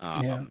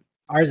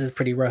 Ours is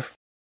pretty rough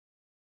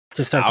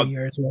to start the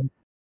year as well.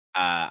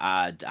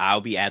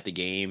 I'll be at the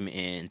game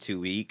in 2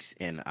 weeks,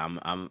 and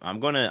I'm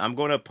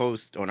gonna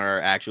post on our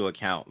actual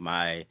account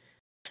my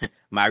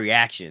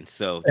reaction,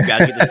 so you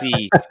guys get to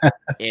see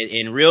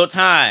in real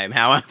time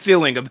how I'm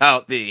feeling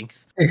about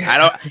things. I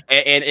don't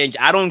and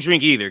I don't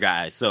drink either,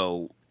 guys.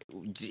 So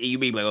you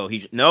be like, oh,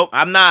 nope,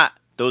 I'm not.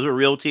 Those are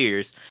real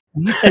tears.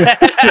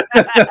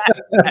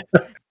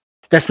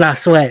 That's not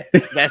sweat.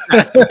 That's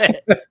not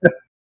sweat.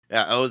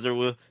 Those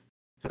are.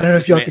 I don't know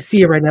if y'all can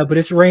see it right now, but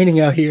it's raining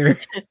out here.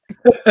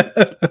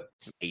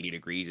 It's 80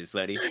 degrees and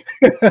sunny.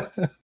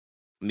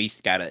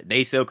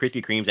 They sell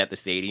Krispy Kremes at the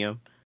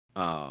stadium,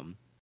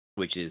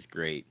 which is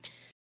great.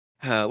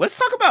 Let's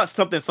talk about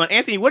something fun.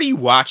 Anthony, what are you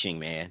watching,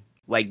 man?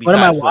 What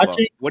am I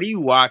watching? What are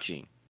you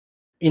watching?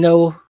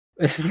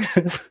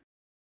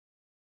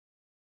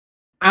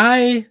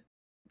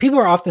 People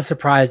are often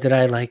surprised that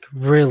I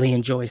really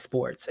enjoy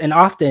sports, and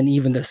often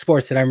even the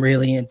sports that I'm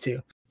really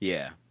into.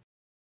 Yeah.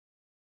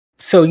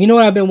 So you know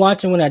what I've been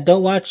watching when I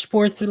don't watch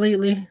sports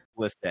lately?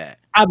 What's that?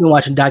 I've been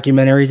watching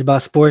documentaries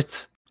about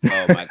sports.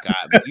 Oh my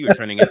god, you were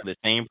turning into the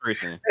same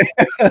person.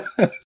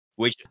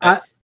 Which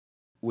one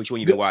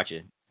you been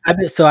watching?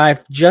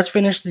 I've just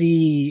finished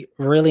the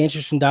really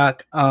interesting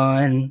doc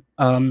on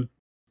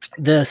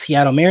the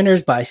Seattle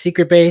Mariners by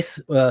Secret Base.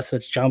 So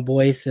it's John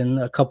Boyce and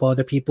a couple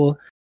other people.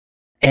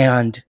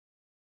 And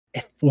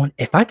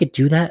if I could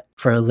do that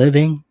for a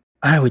living,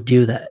 I would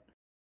do that.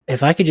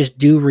 If I could just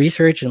do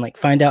research and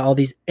find out all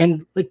these,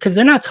 and because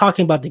they're not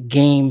talking about the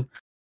game,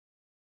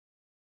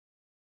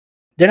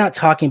 they're not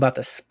talking about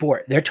the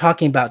sport, they're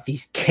talking about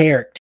these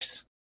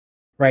characters,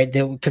 right?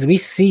 Because we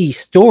see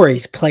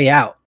stories play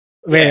out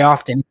very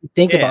often. If you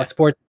think about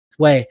sports this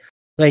way,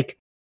 they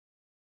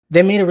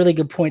made a really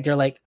good point. They're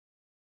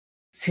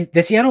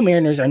the Seattle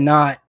Mariners are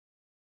not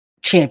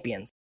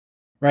champions,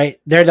 right?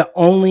 They're the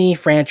only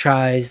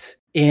franchise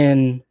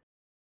in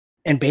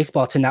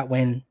baseball to not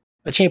win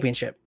a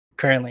championship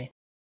currently,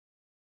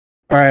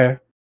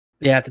 or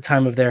at the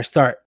time of their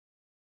start,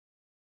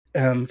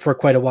 for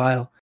quite a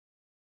while.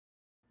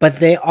 But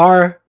they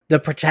are the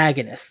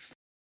protagonists.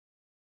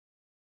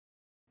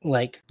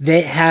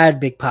 They had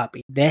Big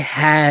Papi, they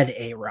had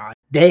A-Rod,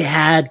 they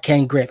had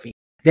Ken Griffey,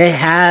 they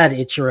had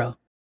Ichiro.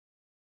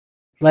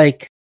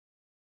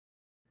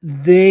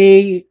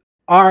 They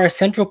are a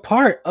central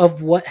part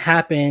of what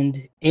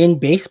happened in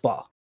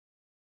baseball.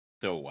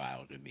 So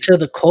wild to me. To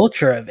the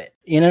culture of it,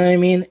 you know what I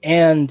mean?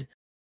 And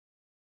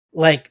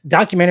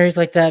documentaries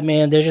like that,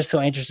 man, they're just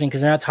so interesting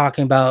because they're not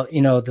talking about,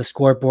 the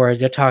scoreboards.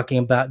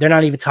 They're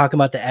not even talking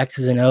about the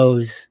X's and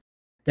O's.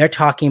 They're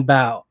talking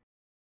about,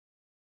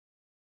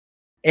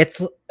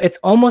 it's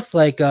almost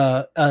like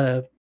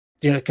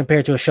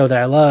compared to a show that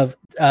I love,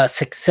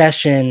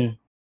 Succession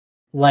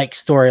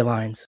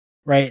storylines,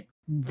 right?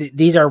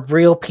 These are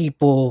real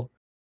people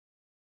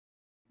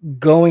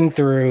going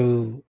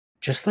through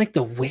just like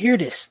the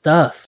weirdest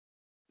stuff.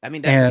 I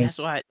mean, And that's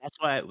why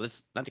it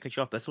was, not to cut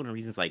you off. That's one of the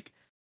reasons, like,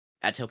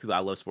 I tell people I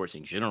love sports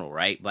in general,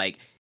 right? Like,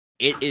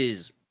 it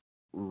is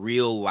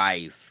real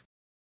life,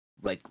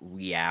 like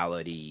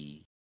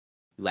reality,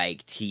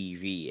 like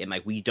TV, and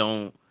like you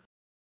don't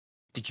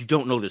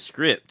know the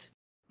script,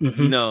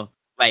 you mhm, know,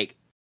 like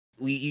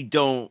you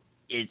don't.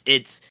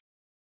 It's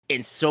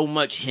and so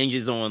much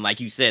hinges on, like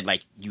you said,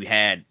 like you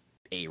had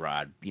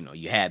A-Rod,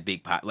 you had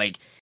Big Pot, like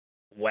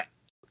what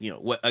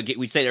what again,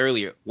 we said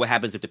earlier, what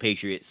happens if the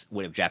Patriots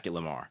would have drafted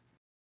Lamar,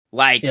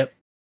 like, yep.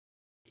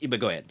 but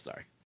go ahead,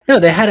 sorry. No,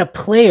 they had a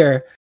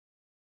player,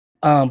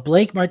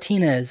 Blake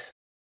Martinez.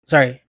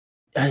 Sorry,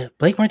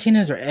 Blake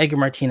Martinez or Edgar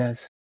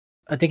Martinez.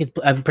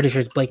 I'm pretty sure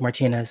it's Blake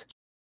Martinez.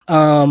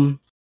 Um,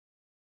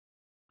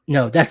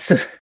 no, that's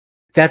the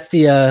that's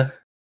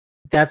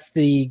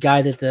the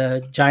guy that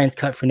the Giants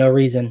cut for no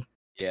reason.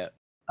 Yeah.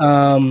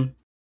 Um,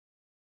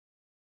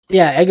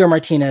 yeah, Edgar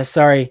Martinez.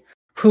 Sorry,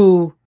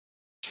 who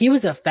he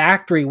was a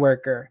factory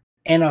worker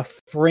and a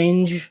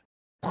fringe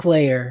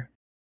player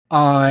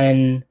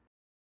on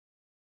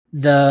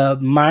the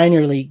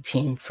minor league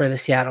team for the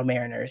Seattle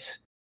Mariners.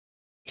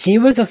 He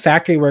was a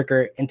factory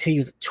worker until he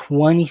was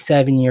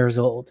 27 years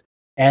old.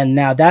 And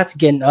now that's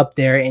getting up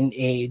there in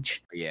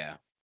age. Yeah.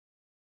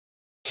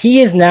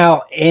 He is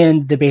now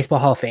in the Baseball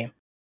Hall of Fame.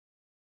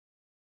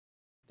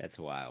 That's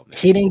wild, man.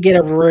 He didn't get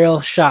a real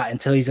shot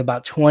until he's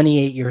about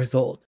 28 years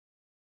old.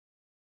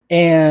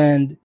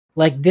 And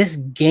like this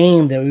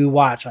game that we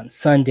watch on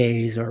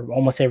Sundays or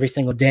almost every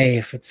single day,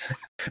 if it's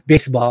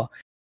baseball,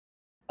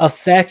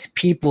 affects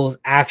people's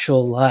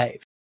actual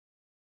life.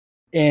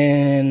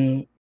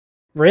 And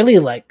really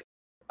like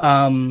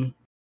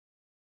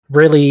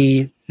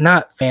really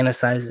not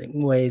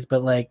fantasizing ways,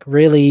 but like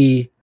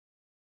really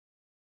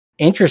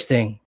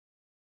interesting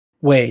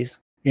ways,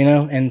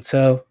 And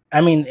so,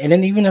 I mean, and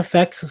it even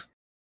affects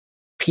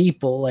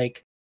people.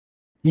 Like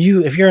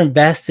if you're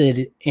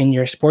invested in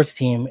your sports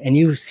team and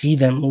you see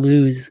them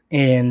lose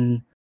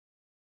in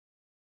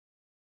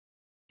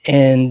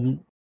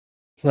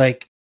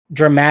like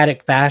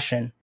dramatic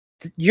fashion,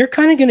 you're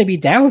kind of going to be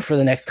down for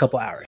the next couple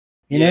hours.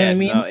 You know what I Yeah,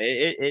 mean? no,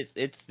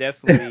 it's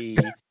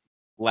definitely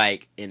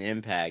like an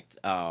impact.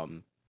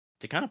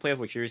 To kind of play off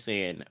what you're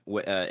saying,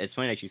 it's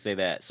funny that you say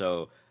that.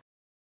 So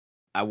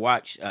I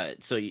watch.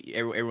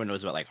 Everyone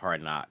knows about like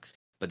Hard Knocks,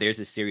 but there's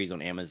a series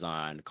on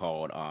Amazon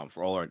called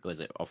For All or was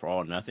it For All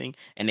or Nothing,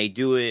 and they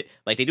do it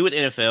like they do it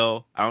in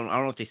NFL. I don't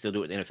know if they still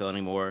do it in NFL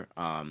anymore.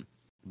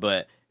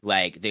 But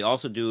like they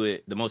also do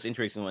it. The most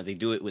interesting ones, they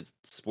do it with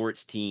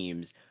sports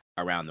teams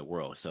around the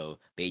world. So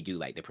they do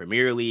like the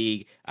Premier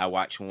League. I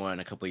watched one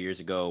a couple of years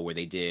ago where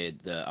they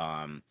did the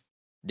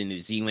New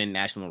Zealand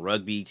national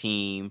rugby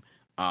team.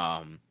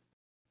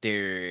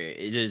 There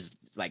it is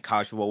like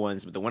college football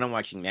ones, but the one I'm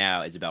watching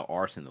now is about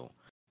Arsenal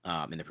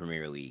in the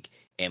Premier League,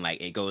 and like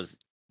it goes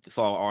to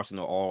follow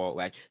Arsenal, all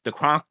like the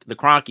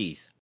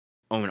Cronkies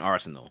own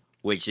Arsenal,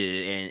 which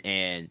is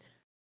and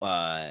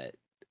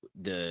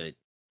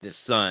the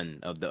son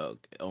of the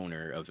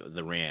owner of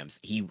the Rams,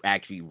 he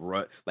actually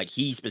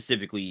he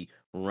specifically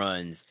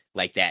runs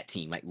like that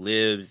team, like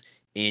lives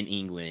in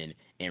England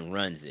and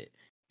runs it.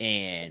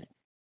 And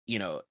you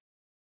know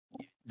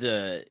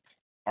the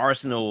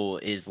Arsenal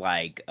is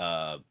like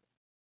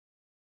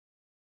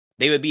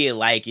they would be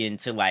likened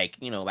to like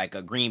like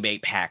a Green Bay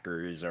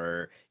Packers,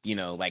 or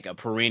like a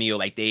perennial,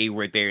 like they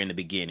were there in the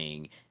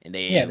beginning and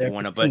they Yeah, have they're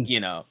won a, but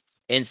team.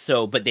 and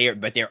so but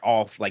they're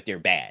off, like they're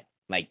bad,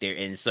 like they're,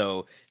 and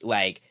so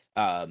like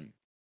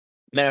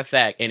matter of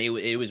fact, and it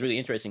was really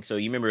interesting. So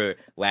you remember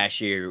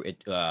last year,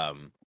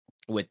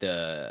 with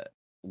the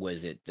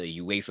was it the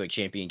UEFA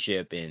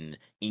Championship, and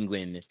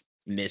England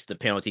missed the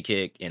penalty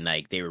kick, and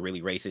like they were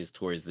really racist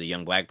towards the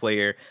young black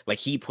player. Like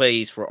he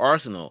plays for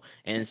Arsenal,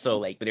 and so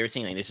like, but they were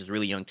saying like this is a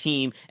really young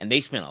team, and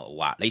they spent a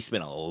lot. They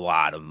spent a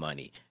lot of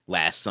money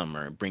last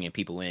summer bringing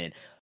people in,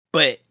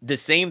 but the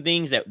same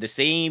things, that the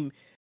same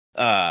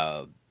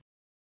uh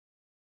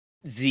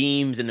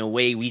themes and the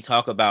way we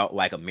talk about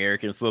like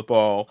American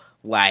football,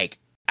 like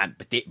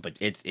but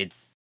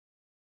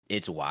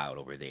it's wild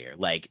over there.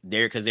 Like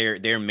because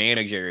their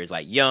manager is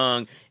like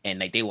young, and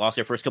like they lost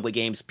their first couple of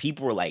games.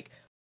 People were like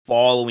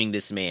following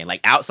this man,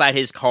 like outside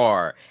his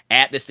car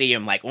at the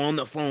stadium, like on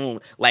the phone,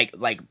 like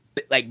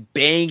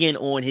banging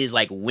on his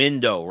like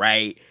window,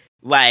 right?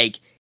 Like,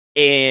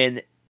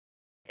 and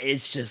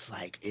it's just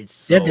like it's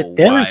Yeah, so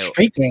they're like wild,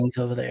 street gangs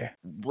over there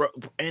bro.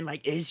 And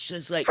like it's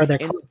just like, for their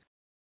and clubs.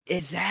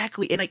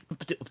 exactly, and like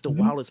the Mhm.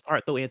 wildest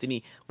part though,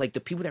 Anthony, like the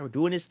people that were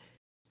doing this,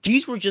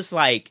 these were just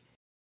like,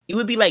 it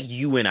would be like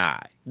you and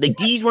I. Like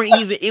these weren't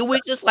even. It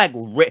was just like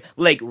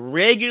like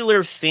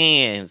regular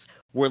fans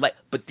were like.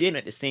 But in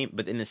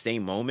the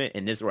same moment,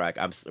 and this is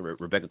where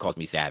Rebecca calls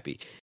me sappy,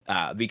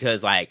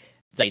 because like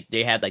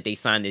they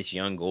signed this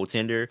young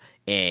goaltender,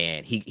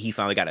 and he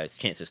finally got a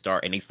chance to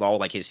start, and they followed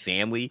like his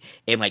family,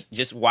 and like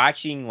just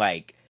watching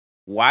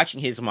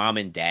his mom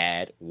and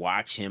dad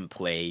watch him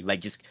play, like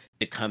just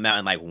to come out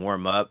and like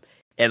warm up,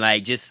 and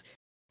like just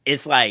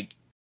it's like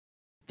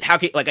how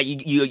can like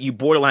you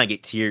borderline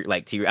get tear.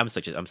 I'm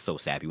so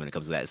sappy when it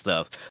comes to that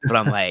stuff, but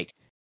I'm like,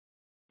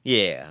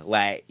 yeah,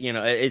 like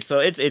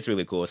it's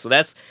really cool. So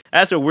that's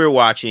what we're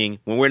watching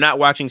when we're not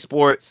watching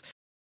sports.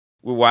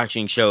 We're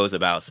watching shows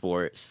about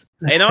sports,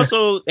 and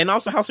also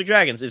House of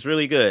Dragons is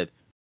really good.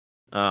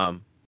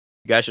 You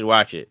guys should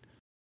watch it.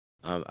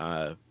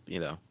 But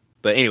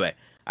anyway,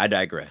 I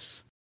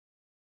digress.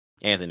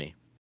 Anthony,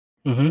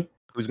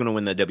 who's gonna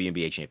win the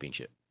WNBA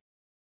championship?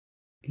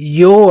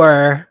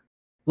 Your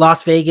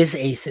Las Vegas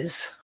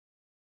Aces.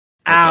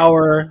 Okay.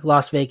 Our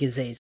Las Vegas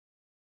Aces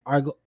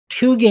are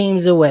 2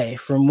 games away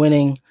from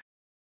winning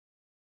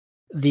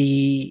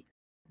the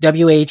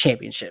WNBA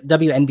Championship.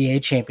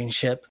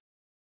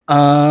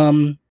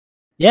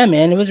 Yeah,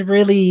 man, it was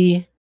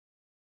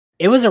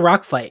a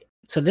rock fight.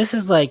 So this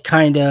is like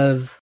kind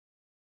of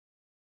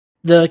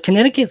the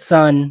Connecticut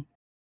Sun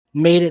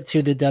made it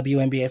to the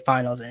WNBA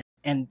finals,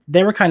 and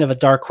they were kind of a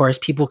dark horse.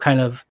 People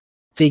kind of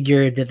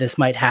figured that this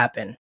might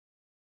happen.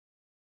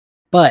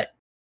 But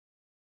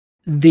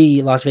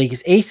the Las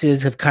Vegas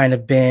Aces have kind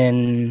of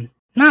been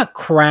not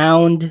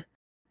crowned,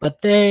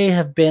 but they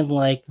have been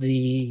like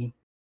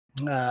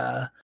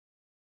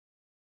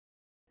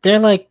they're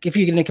like, if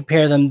you're going to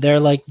compare them, they're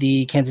like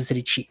the Kansas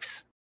City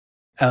Chiefs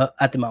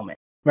at the moment,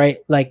 right?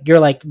 Like you're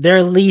like, they're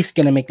at least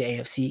going to make the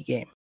AFC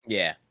game.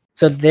 Yeah.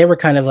 So they were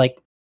kind of like,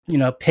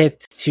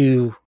 picked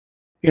to,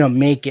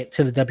 make it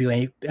to the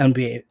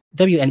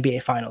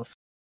WNBA finals.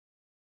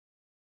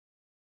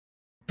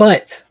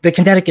 But the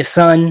Connecticut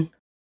Sun,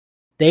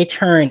 they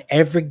turn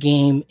every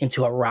game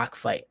into a rock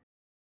fight.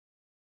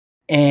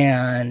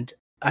 And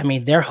I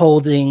mean, they're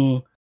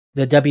holding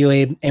the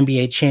WNBA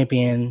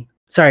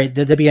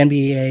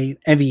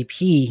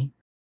MVP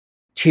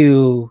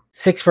to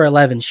 6 for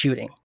 11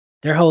 shooting.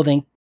 They're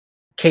holding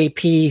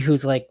KP,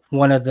 who's like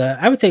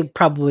I would say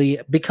probably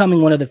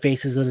becoming one of the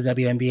faces of the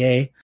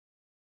WNBA.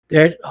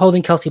 They're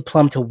holding Kelsey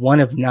Plum to 1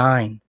 of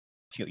 9.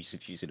 She's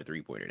hit a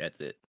 3-pointer. That's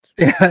it.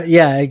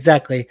 Yeah,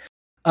 exactly.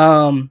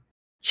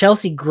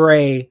 Chelsea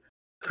Gray,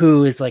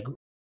 who is like,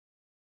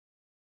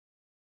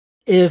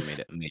 if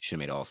she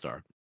made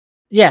All-Star.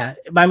 Yeah,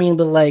 I mean,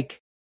 but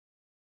like,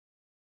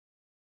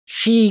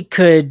 she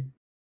could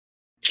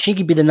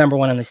be the number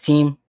 1 on this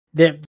team.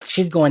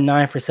 She's going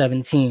 9 for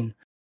 17.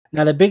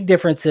 Now the big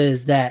difference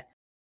is that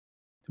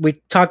we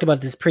talked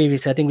about this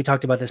previously. I think we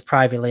talked about this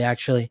privately,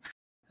 actually,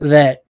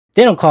 that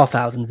they don't call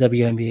fouls in the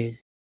WNBA.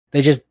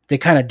 They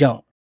kind of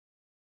don't.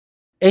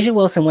 Asia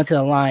Wilson went to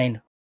the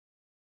line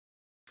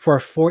for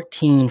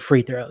 14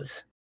 free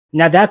throws.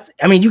 Now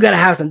you got to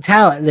have some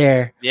talent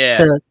there. Yeah.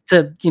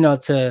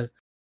 To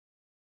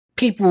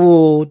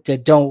people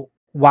that don't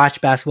watch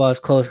basketball as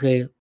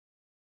closely,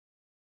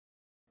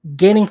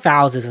 getting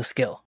fouls is a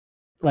skill.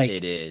 Like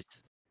it is.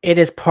 It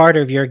is part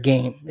of your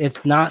game.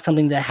 It's not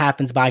something that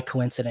happens by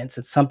coincidence.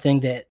 It's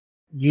something that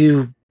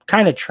you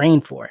kind of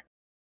train for.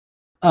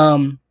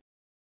 So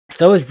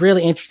it was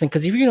really interesting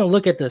because if you're going to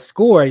look at the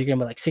score, you're going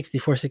to be like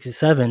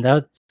 64-67.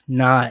 That's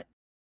not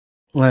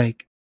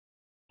like,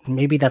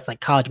 maybe that's like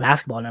college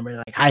basketball numbers,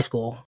 like high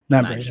school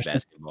numbers. Or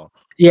basketball.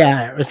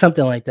 Yeah, or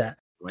something like that.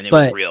 When it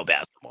was real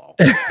basketball.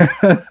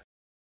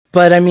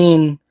 But I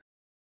mean,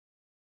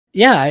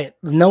 yeah,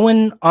 no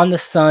one on the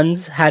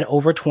Suns had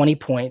over 20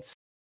 points,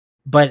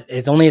 but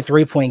it's only a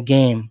 3-point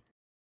game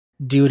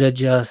due to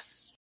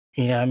just,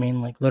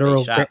 like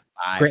literal grit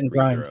and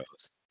grind. Throws.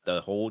 The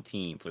whole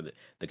team for the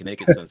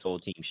Connecticut Suns whole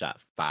team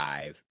shot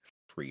 5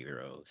 free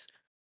throws.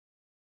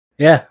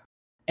 Yeah.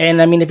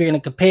 And I mean, if you're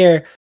going to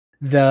compare,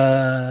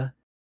 the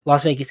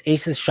Las Vegas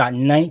Aces shot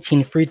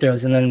 19 free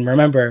throws. And then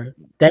remember,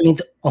 that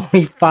means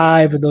only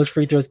 5 of those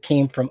free throws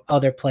came from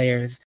other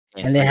players.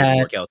 And they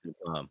had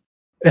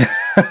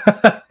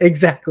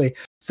exactly.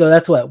 So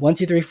that's what 1,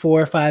 2, 3,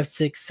 4, 5,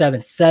 6,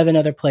 7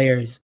 other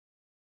players.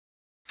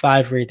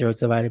 5 free throws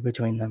divided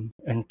between them,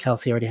 and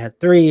Kelsey already had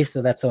 3,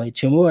 so that's only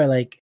 2 more.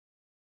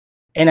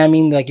 And I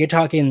mean, like, you're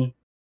talking,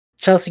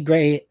 Chelsea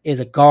Gray is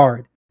a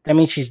guard. That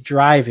means she's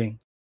driving,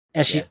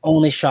 and she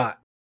only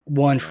shot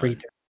 1 free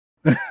throw.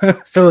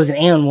 So it was an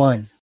and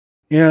 1.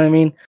 You know what I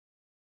mean?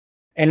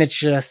 And it's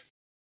just,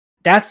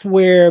 that's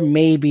where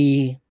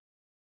maybe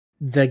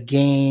the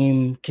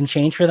game can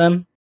change for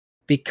them,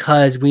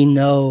 because we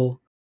know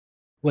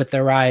with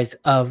the rise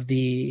of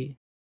the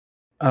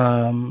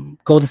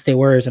Golden State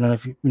Warriors, I don't know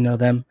if you know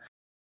them,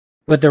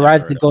 with the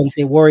rise of the Golden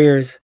State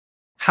Warriors,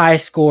 high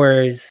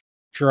scores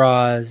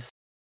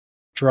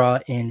draw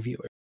in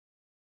viewers.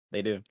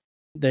 They do.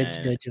 They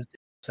just do.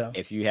 So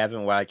if you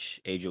haven't watched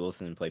Asia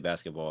Wilson play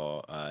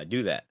basketball,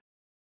 do that.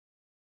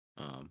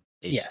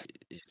 Yes,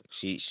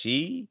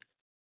 she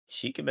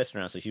can mess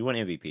around. So she won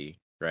MVP,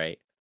 right?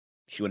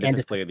 She won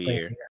Defensive Player of the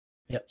Year.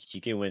 Yep.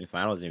 She can win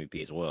Finals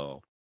MVP as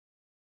well.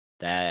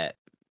 There's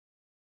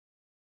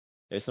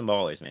some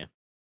ballers, man.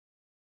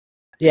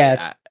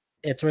 Yeah,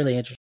 it's really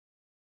interesting.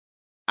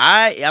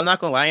 I'm not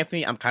gonna lie,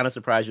 Anthony. I'm kind of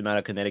surprised you're not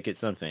a Connecticut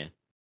Sun fan.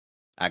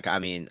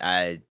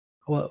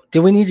 Well,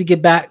 do we need to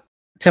get back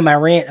to my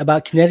rant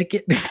about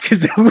Connecticut?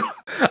 Because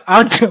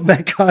I'll jump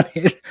back on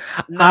it.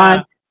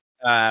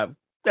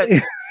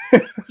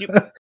 Give it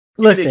a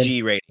Listen,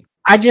 G rating.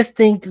 I just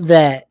think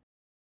that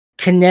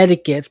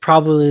Connecticut's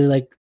probably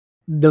like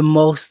the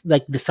most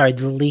like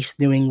the least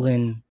New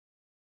England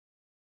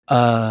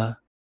uh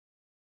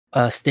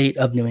state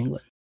of New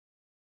England.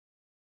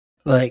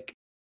 Like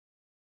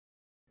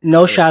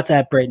no Listen, shots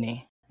at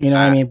Brittany. You know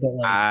what I mean? But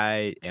like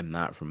I am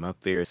not from up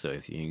there, so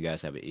if you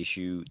guys have an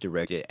issue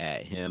directed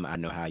at him, I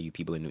know how you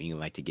people in New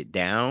England like to get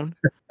down.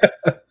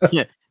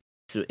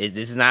 So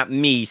this is not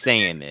me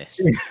saying this.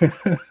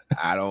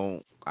 I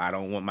don't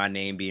want my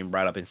name being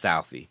brought up in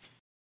Southie.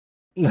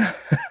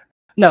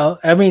 no,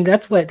 I mean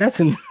that's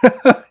in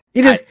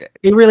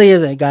he really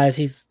isn't,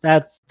 guys.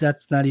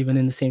 That's not even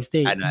in the same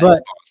state. I know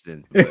But it's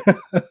Boston, but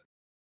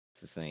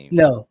it's the same.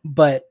 no,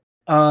 but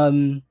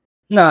no,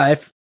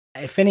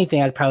 if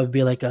anything, I'd probably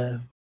be like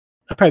a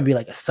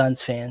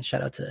Suns fan.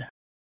 Shout out to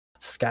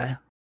Sky.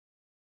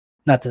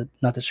 Not the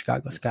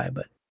Chicago Sky,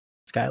 but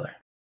Skylar.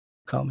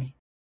 Call me.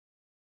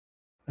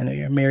 I know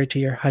you're married to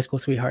your high school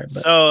sweetheart,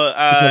 but so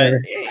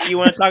you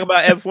want to talk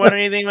about F1 or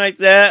anything like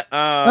that?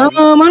 I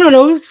don't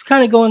know. It's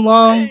kind of going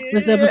long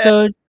this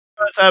episode.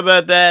 Talk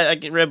about that. I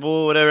get Red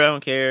Bull, whatever. I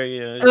don't care.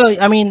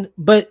 I mean,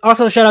 but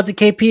also shout out to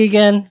KP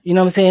again. You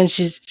know what I'm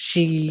saying?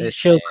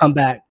 She'll come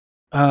back.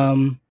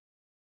 Like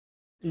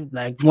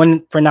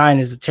 1 for 9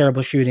 is a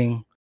terrible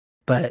shooting,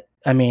 but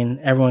I mean,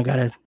 everyone got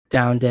a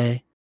down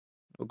day.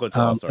 We'll go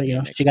to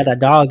but she got that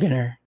dog in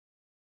her.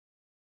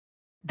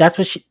 That's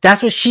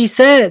what she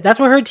said. That's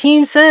what her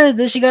team said,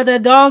 that she got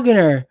that dog in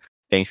her.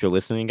 Thanks for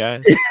listening,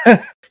 guys.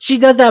 She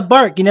does that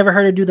bark. You never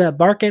heard her do that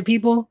bark at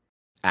people?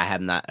 I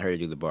have not heard her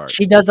do the bark.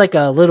 She does like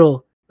a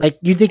little, like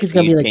you think it's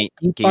gonna be like a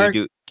deep bark.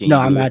 No,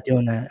 I'm not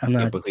doing that. I'm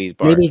not. Please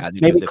bark.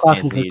 Maybe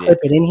Clausen can clip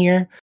it in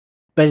here,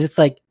 but it's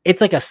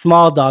like a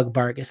small dog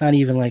bark. It's not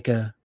even like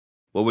a.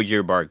 What would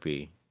your bark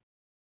be?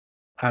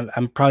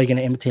 I'm probably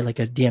gonna imitate like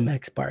a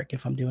DMX bark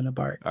if I'm doing a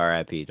bark.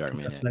 R.I.P.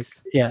 Darkman X. Like,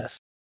 yes,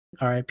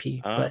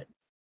 R.I.P. But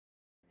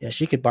yeah,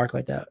 she could bark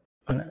like that.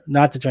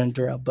 Not to turn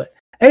Darrell, but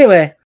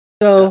anyway.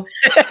 So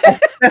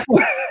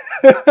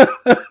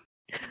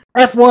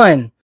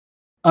F1.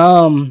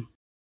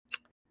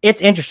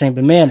 It's interesting,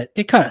 but man,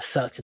 it kind of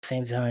sucks at the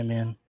same time,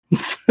 man.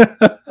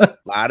 A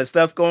lot of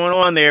stuff going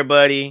on there,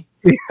 buddy.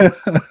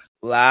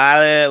 lot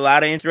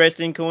of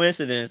interesting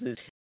coincidences.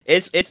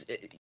 It's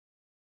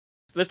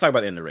let's talk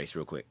about the end of the race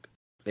real quick.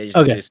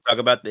 Let's talk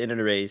about the end of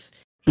the race.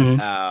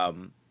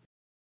 Mm-hmm.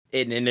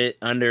 It ended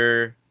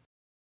under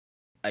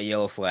a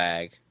yellow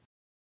flag,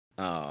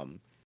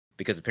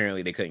 because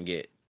apparently they couldn't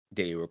get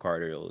Daniel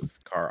Ricciardo's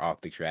car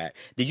off the track.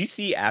 Did you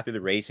see after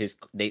the race,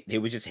 they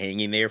was just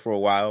hanging there for a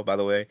while? By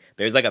the way,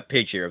 there's like a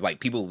picture of like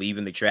people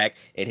leaving the track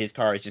and his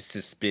car is just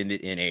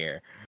suspended in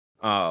air.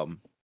 What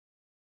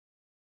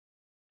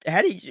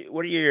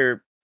are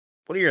your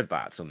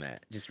thoughts on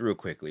that? Just real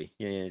quickly.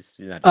 Yeah, it's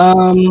not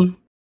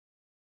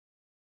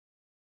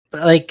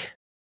like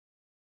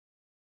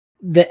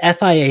the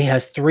FIA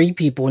has 3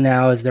 people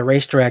now as the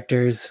race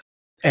directors,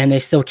 and they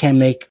still can't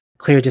make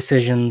clear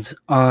decisions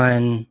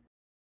on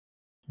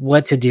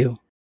what to do.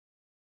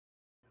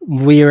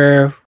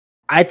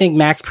 I think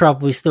Max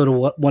probably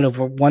still would have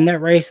won that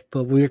race,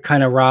 but we were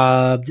kind of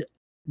robbed.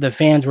 The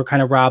fans were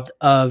kind of robbed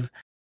of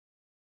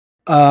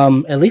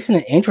at least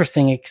an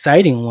interesting,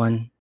 exciting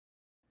one,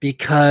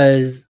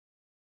 because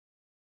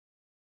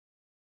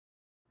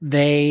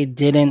they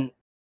didn't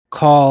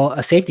call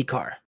a safety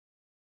car.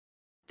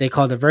 They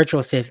called a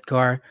virtual safety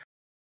car.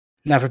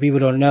 Now, for people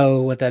who don't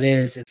know what that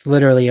is, it's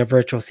literally a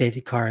virtual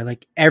safety car.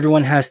 Like,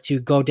 everyone has to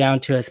go down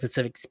to a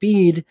specific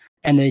speed,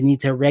 and they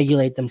need to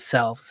regulate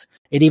themselves.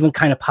 It even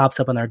kind of pops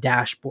up on their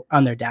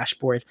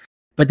dashboard.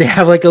 But they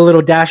have like a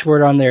little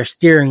dashboard on their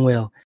steering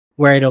wheel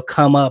where it'll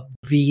come up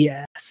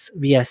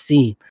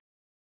VSC.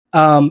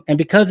 And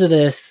because of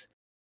this,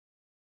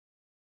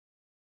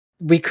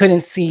 we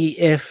couldn't see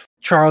if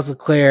Charles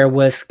Leclerc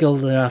was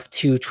skilled enough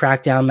to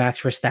track down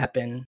Max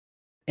Verstappen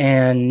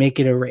and make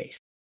it a race.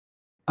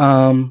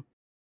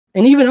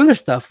 And even other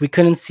stuff. We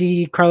couldn't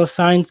see Carlos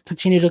Sainz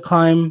continue to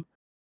climb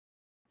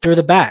through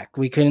the back.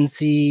 We couldn't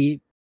see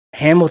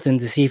Hamilton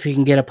to see if he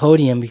can get a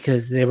podium,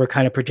 because they were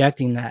kind of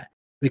projecting that.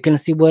 We couldn't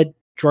see what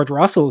George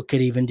Russell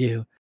could even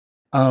do,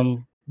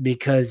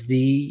 because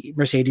the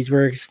Mercedes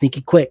were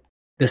sneaky quick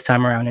this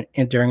time around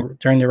and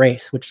during the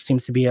race, which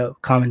seems to be a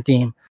common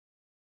theme.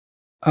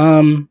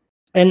 And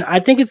I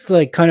think it's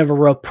like kind of a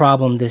real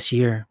problem this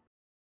year.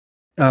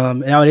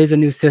 Now it is a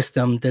new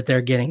system that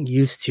they're getting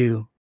used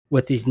to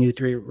with these new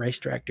 3 race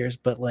directors,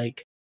 but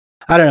like,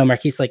 I don't know,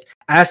 Marquise, like,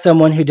 as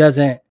someone who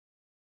doesn't,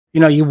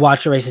 you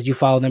watch the races, you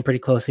follow them pretty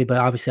closely, but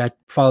obviously I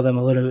follow them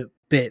a little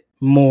bit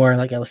more.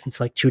 Like, I listen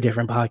to like 2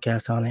 different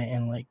podcasts on it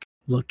and like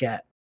look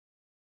at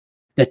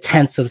the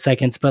tenths of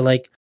seconds, but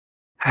like,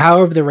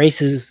 how have the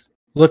races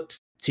looked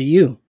to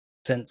you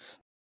since?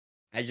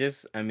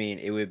 I mean,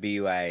 it would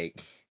be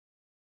like,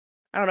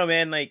 I don't know,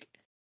 man, like,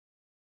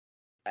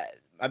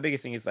 my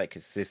biggest thing is like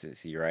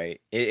consistency, right?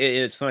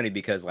 It's funny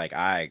because like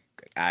I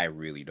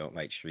really don't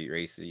like street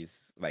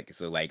races. Like,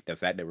 so like the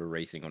fact that we're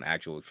racing on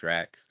actual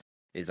tracks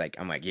is like,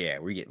 I'm like, yeah,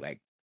 we get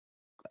like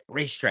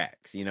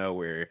racetracks,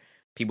 where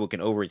people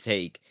can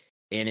overtake,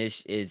 and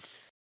it's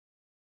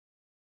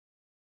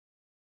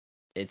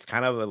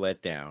kind of a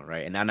letdown,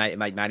 right? And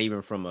not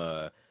even from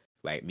a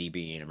like me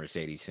being a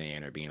Mercedes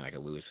fan or being like a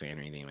Lewis fan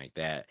or anything like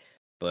that,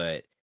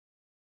 but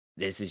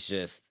this is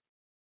just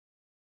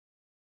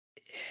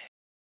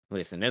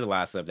listen. There's a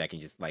lot of stuff that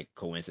can just like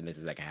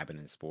coincidences that can happen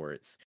in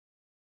sports,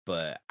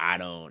 but I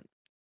don't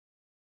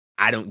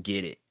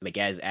get it. Like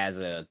as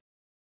a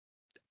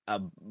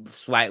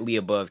slightly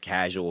above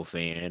casual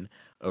fan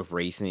of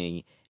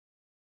racing,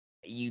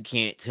 you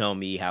can't tell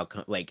me how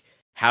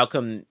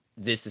come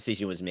this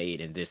decision was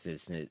made in this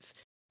instance,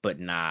 but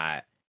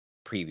not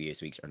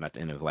previous weeks or not the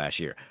end of last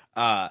year.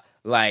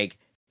 Like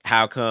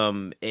how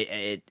come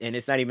it and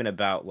it's not even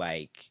about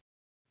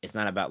it's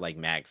not about like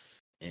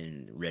Max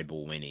and Red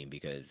Bull winning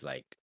because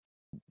like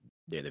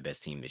they're the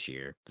best team this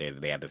year.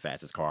 They have the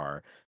fastest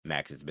car.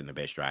 Max has been the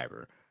best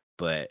driver,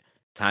 but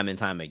time and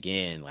time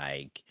again,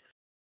 like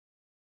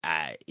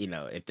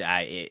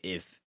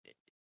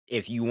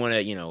if you want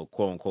to,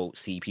 quote unquote,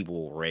 see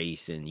people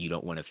race and you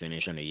don't want to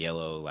finish on the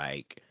yellow,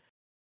 like,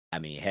 I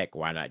mean, heck,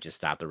 why not just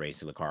stop the race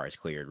till the car is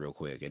cleared real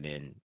quick and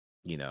then,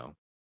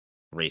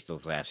 race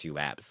those last few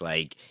laps?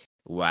 Like,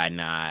 why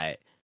not?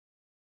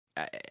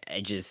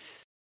 There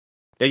just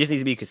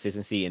needs to be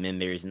consistency, and then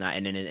there's not,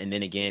 and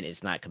then again,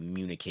 it's not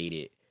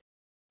communicated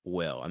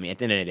well. I mean, at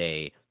the end of the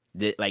day,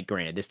 like,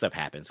 granted, this stuff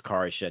happens.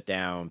 Cars shut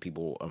down.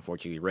 People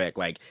unfortunately wreck.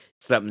 Like,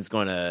 something's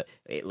gonna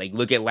like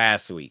look at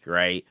last week,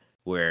 right?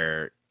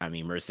 Where I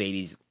mean,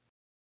 Mercedes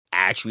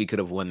actually could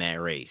have won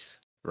that race,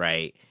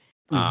 right?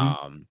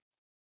 Mm-hmm.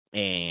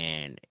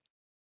 And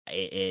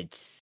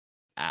it's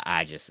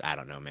I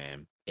don't know,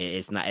 man.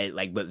 It's not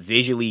like, but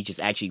visually, just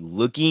actually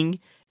looking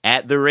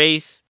at the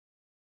race,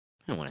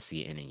 I don't want to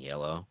see it in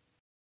yellow.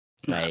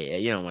 Like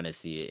you don't want to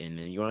see it, and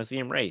then you want to see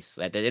him race.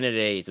 At the end of the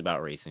day, it's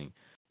about racing.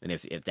 And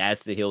if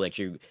that's the hill that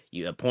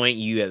a point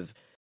you have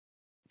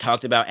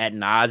talked about ad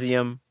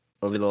nauseum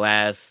over the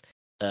last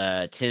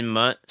 10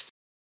 months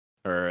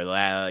or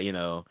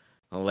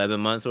 11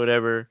 months or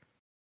whatever,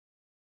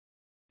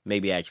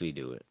 maybe actually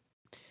do it.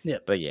 Yeah.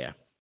 But yeah.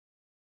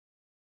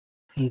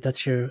 And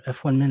that's your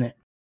F1 minute.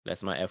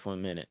 That's my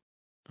F1 minute.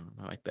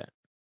 I like that.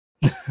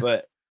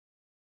 But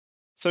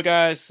so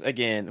guys,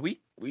 again,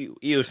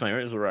 it was funny.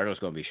 This was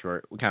going to be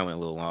short. We kind of went a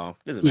little long.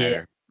 Doesn't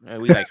matter.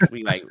 We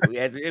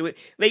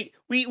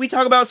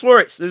talk about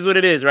sports. This is what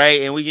it is,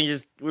 right? And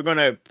we're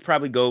gonna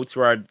probably go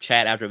to our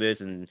chat after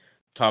this and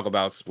talk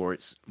about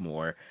sports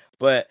more.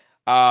 But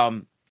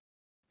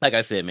like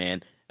I said,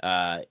 man,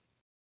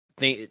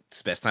 think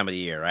it's the best time of the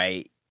year,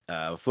 right?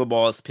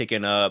 Football is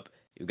picking up.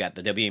 You've got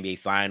the WNBA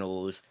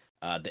finals.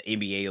 The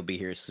NBA will be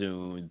here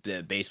soon.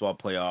 The baseball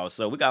playoffs.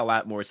 So we got a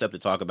lot more stuff to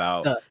talk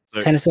about.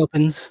 Tennis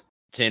opens.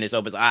 Tennis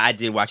opens. I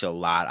did watch a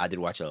lot. I did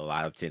watch a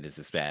lot of tennis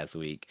this past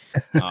week.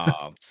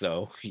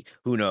 So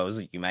who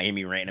knows? You might hear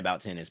me ranting about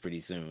tennis pretty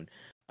soon.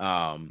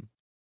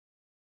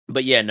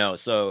 But yeah, no.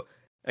 So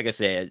like I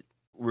said,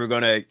 we're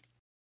gonna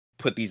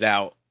put these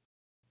out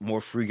more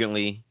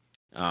frequently.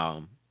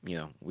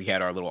 We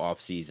had our little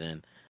off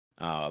season.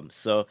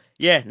 So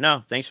yeah,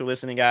 no. Thanks for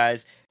listening,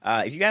 guys.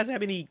 If you guys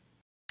have any,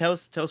 tell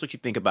us what you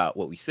think about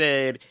what we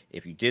said.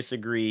 If you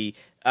disagree,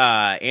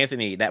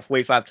 Anthony, that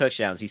 45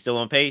 touchdowns, he's still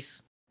on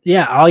pace.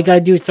 Yeah, all you got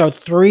to do is throw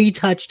 3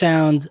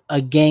 touchdowns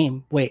a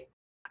game. Wait,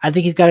 I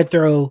think he's got to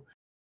throw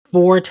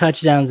 4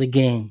 touchdowns a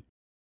game.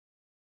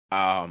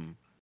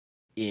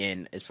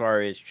 In as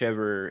far as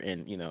Trevor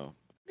and he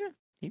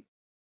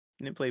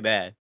didn't play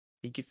bad.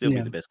 He could still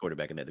be the best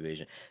quarterback in that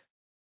division.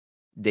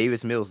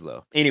 Davis Mills,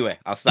 though. Anyway,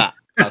 I'll stop.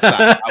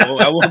 I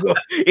won't go.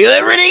 He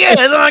looked pretty good.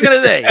 That's all I'm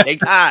gonna say. They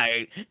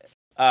tied.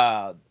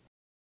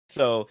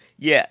 So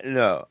yeah,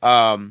 no.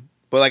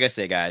 But like I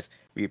said, guys,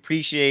 we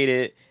appreciate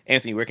it.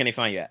 Anthony, where can they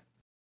find you at?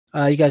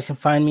 You guys can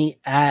find me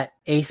at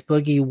Ace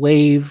Boogie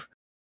Wave.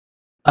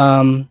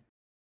 With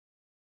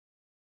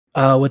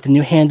the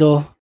new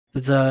handle.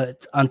 It's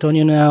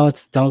Antonio now.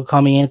 Don't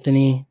call me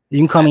Anthony. You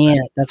can call me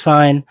Ant. That's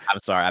fine. I'm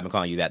sorry, I've been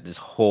calling you that this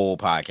whole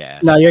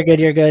podcast. No, you're good.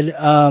 You're good.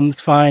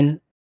 It's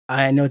fine.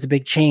 I know it's a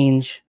big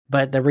change,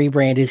 but the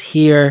rebrand is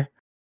here.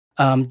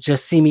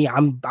 Just see me.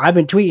 I've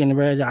been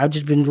tweeting. I've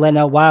just been letting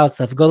out wild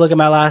stuff. Go look at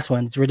my last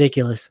one. It's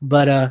ridiculous.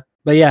 But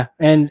yeah,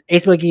 and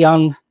Ace Boogie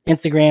on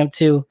Instagram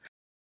too.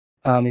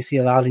 You see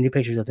a lot of new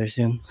pictures up there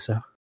soon. So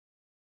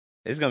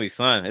it's gonna be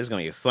fun. It's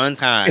gonna be a fun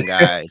time,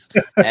 guys.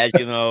 As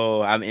you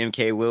know, I'm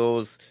MK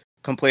Wills.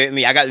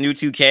 Completely. I got the new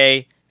 2K.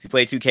 If you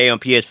play 2K on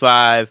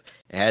PS5,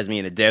 it has me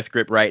in a death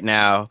grip right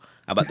now.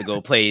 I'm about to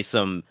go play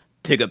some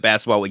pickup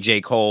basketball with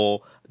J.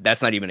 Cole.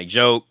 That's not even a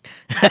joke.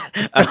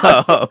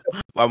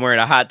 I'm wearing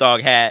a hot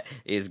dog hat.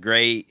 It's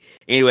great.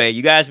 Anyway,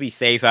 you guys be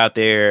safe out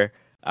there.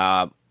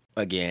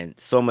 Again,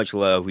 so much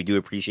love. We do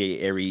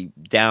appreciate every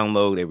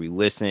download, every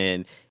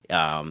listen,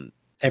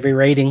 every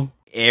rating.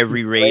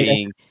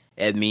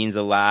 It means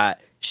a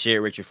lot. Share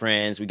it with your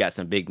friends. We got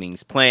some big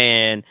things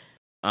planned.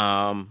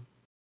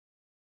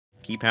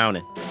 Keep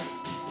pounding.